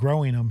encouragement to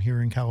growing them here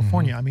in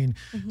California. I mean,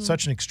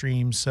 such an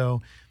extreme.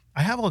 So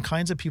I have all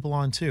kinds of people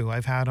on too.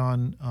 I've had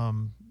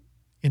on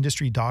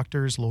industry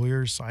doctors,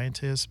 lawyers,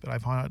 scientists, but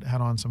I've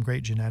had on some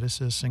great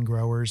geneticists and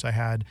growers. I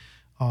had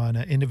on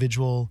an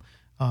individual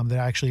that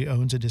actually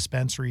owns a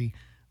dispensary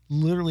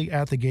literally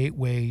at the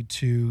gateway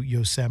to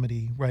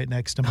Yosemite, right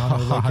next to Mono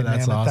Lake and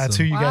Mammoth. Awesome. That's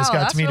who you guys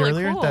got to meet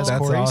really earlier. Cool. That's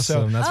Corey.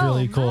 Awesome. That's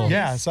really cool. Nice.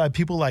 Yeah, so I have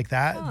people like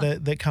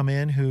that that come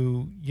in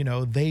who,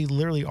 they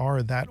literally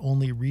are that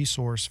only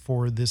resource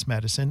for this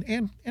medicine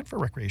and for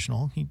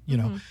recreational,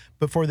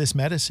 but for this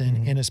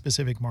medicine in a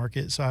specific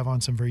market. So I have on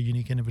some very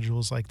unique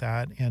individuals like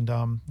that. And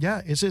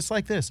it's just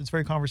like this. It's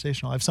very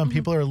conversational. I have some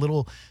people who are a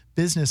little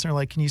business and are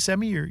like, can you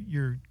send me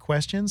your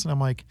questions? And I'm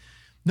like,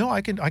 no,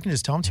 I can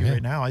just tell them to you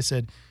right now. I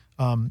said,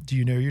 do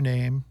you know your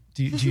name?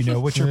 Do you know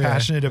what you're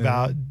passionate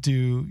about?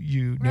 Do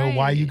you know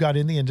why you got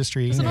in the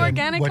industry? It's an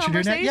organic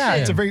conversation. Yeah,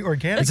 it's a very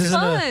organic. It's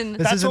fun.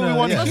 That's what we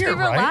want to hear,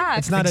 right?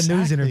 It's not a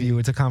news interview.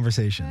 It's a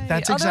conversation. Right.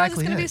 That's Otherwise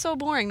exactly it's going to be so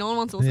boring. No one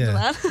wants to listen to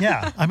that.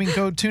 Yeah. I mean,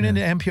 go tune into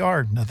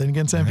NPR. Nothing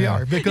against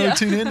NPR. But go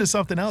tune into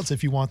something else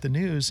if you want the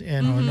news.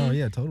 And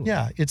totally.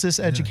 Yeah, it's this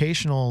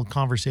educational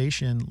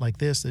conversation like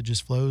this that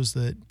just flows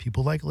that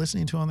people like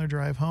listening to on their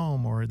drive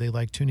home, or they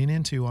like tuning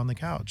into on the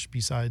couch,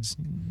 besides,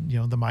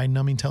 the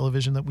mind-numbing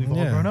television that we've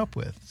all grown up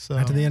with. So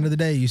at the end of the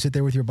day, you sit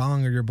there with your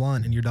bong or your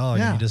blunt and your dog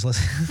and you just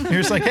listen. You're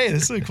just like, hey,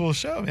 this is a cool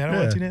show, man. I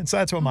want to tune in. So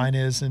that's what mine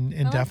is. And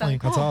definitely.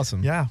 That. Cool. That's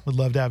awesome. Yeah. Would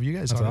love to have you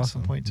guys on at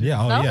some point too.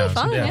 Yeah. That would be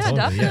fun. Yeah,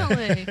 totally.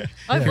 Definitely.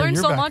 I've learned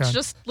so much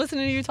just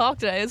listening to you talk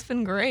today. It's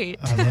been great.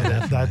 I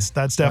love that.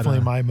 That's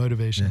definitely my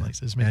motivation.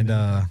 Yeah. And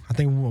I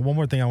think one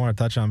more thing I want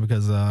to touch on,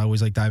 because I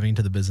always like diving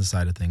into the business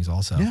side of things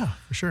also. Yeah,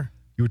 for sure.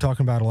 You were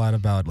talking about a lot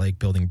about like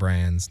building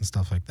brands and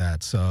stuff like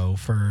that. So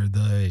for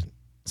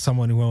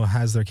someone who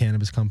has their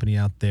cannabis company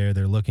out there,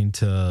 they're looking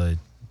to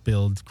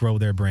grow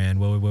their brand,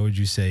 what would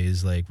you say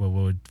is like, what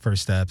would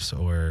first steps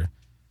or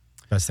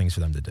best things for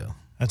them to do?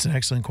 That's an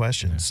excellent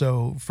question. Yeah.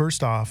 So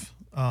first off,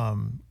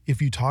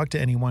 if you talk to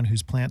anyone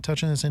who's plant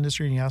touching this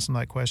industry and you ask them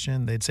that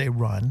question, they'd say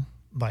run.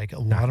 Like a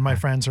lot of my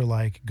friends are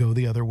like, go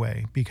the other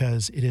way,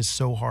 because it is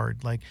so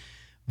hard. Like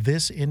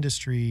this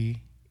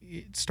industry,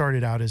 it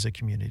started out as a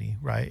community,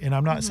 right? And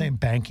I'm not saying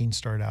banking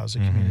started out as a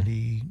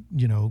community,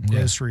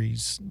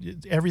 groceries,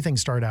 everything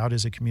started out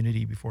as a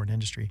community before an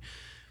industry.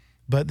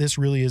 But this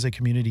really is a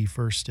community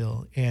first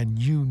still, and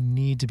you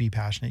need to be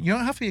passionate. You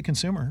don't have to be a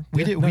consumer.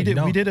 We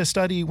did a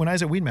study when I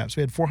was at Weed Maps.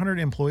 We had 400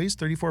 employees,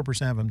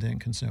 34% of them didn't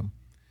consume.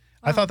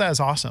 Oh. I thought that was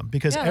awesome,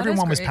 because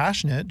everyone was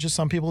passionate. Just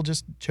some people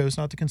just chose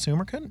not to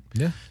consume or couldn't.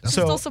 Yeah.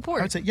 So still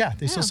support. I would say,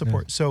 they still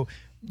support. Yeah. So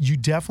you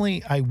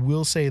definitely, I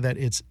will say that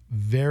it's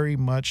very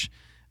much,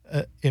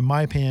 in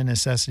my opinion,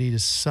 necessity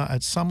to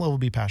at some level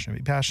be passionate.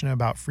 Be passionate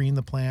about freeing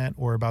the plant,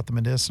 or about the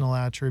medicinal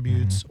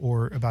attributes,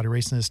 or about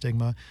erasing the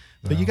stigma.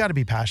 But you got to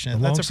be passionate.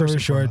 That's a story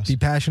short. Be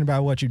passionate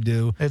about what you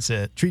do. That's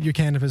it. Treat your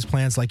cannabis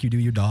plants like you do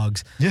your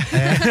dogs.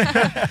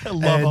 Yeah.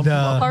 Love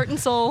them. Heart and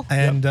soul.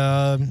 And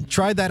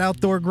try that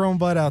outdoor grown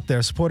bud out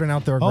there. Support an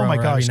outdoor grower. Oh my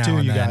gosh,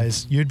 too, you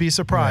guys. You'd be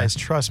surprised.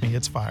 Yeah. Trust me,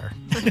 it's fire.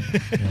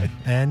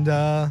 And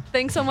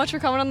thanks so much for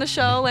coming on the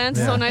show, Lance.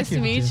 It's so nice to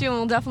meet you, and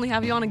we'll definitely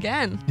have you on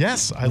again.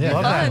 Yes, I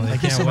love that.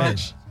 Thank you so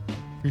much.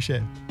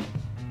 Appreciate it.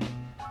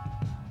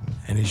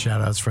 Any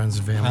shout outs, friends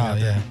and family out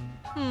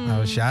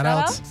there? Shout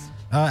outs?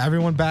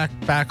 Everyone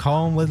back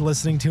home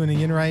tuning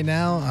in right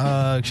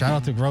now. Shout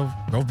out to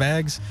Grove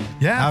Bags.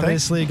 Yeah,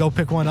 obviously go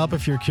pick one up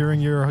if you're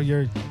curing your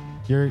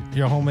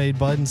homemade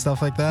bud and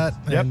stuff like that.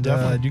 Yep, and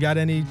definitely. You got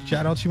any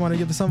shout outs you want to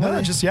give to somebody? No,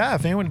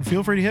 if anyone,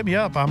 feel free to hit me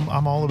up.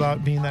 I'm all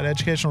about being that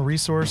educational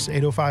resource.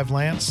 805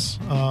 Lance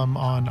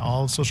on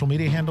all social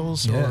media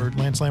handles, or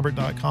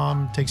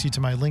lancelambert.com takes you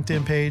to my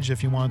LinkedIn page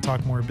if you want to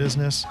talk more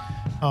business.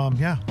 I'm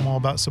all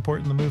about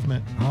supporting the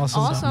movement.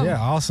 Awesome. Yeah,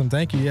 awesome.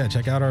 Thank you. Yeah,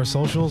 check out our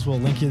socials. We'll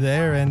link you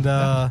there. And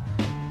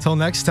till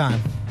next time.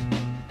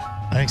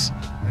 Thanks.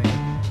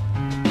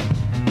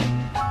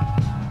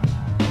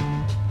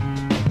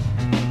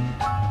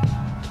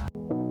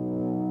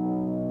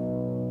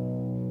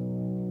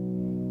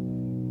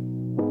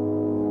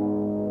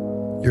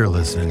 You're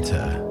listening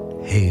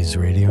to Hayes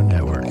Radio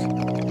Network,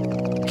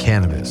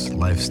 Cannabis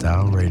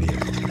Lifestyle Radio.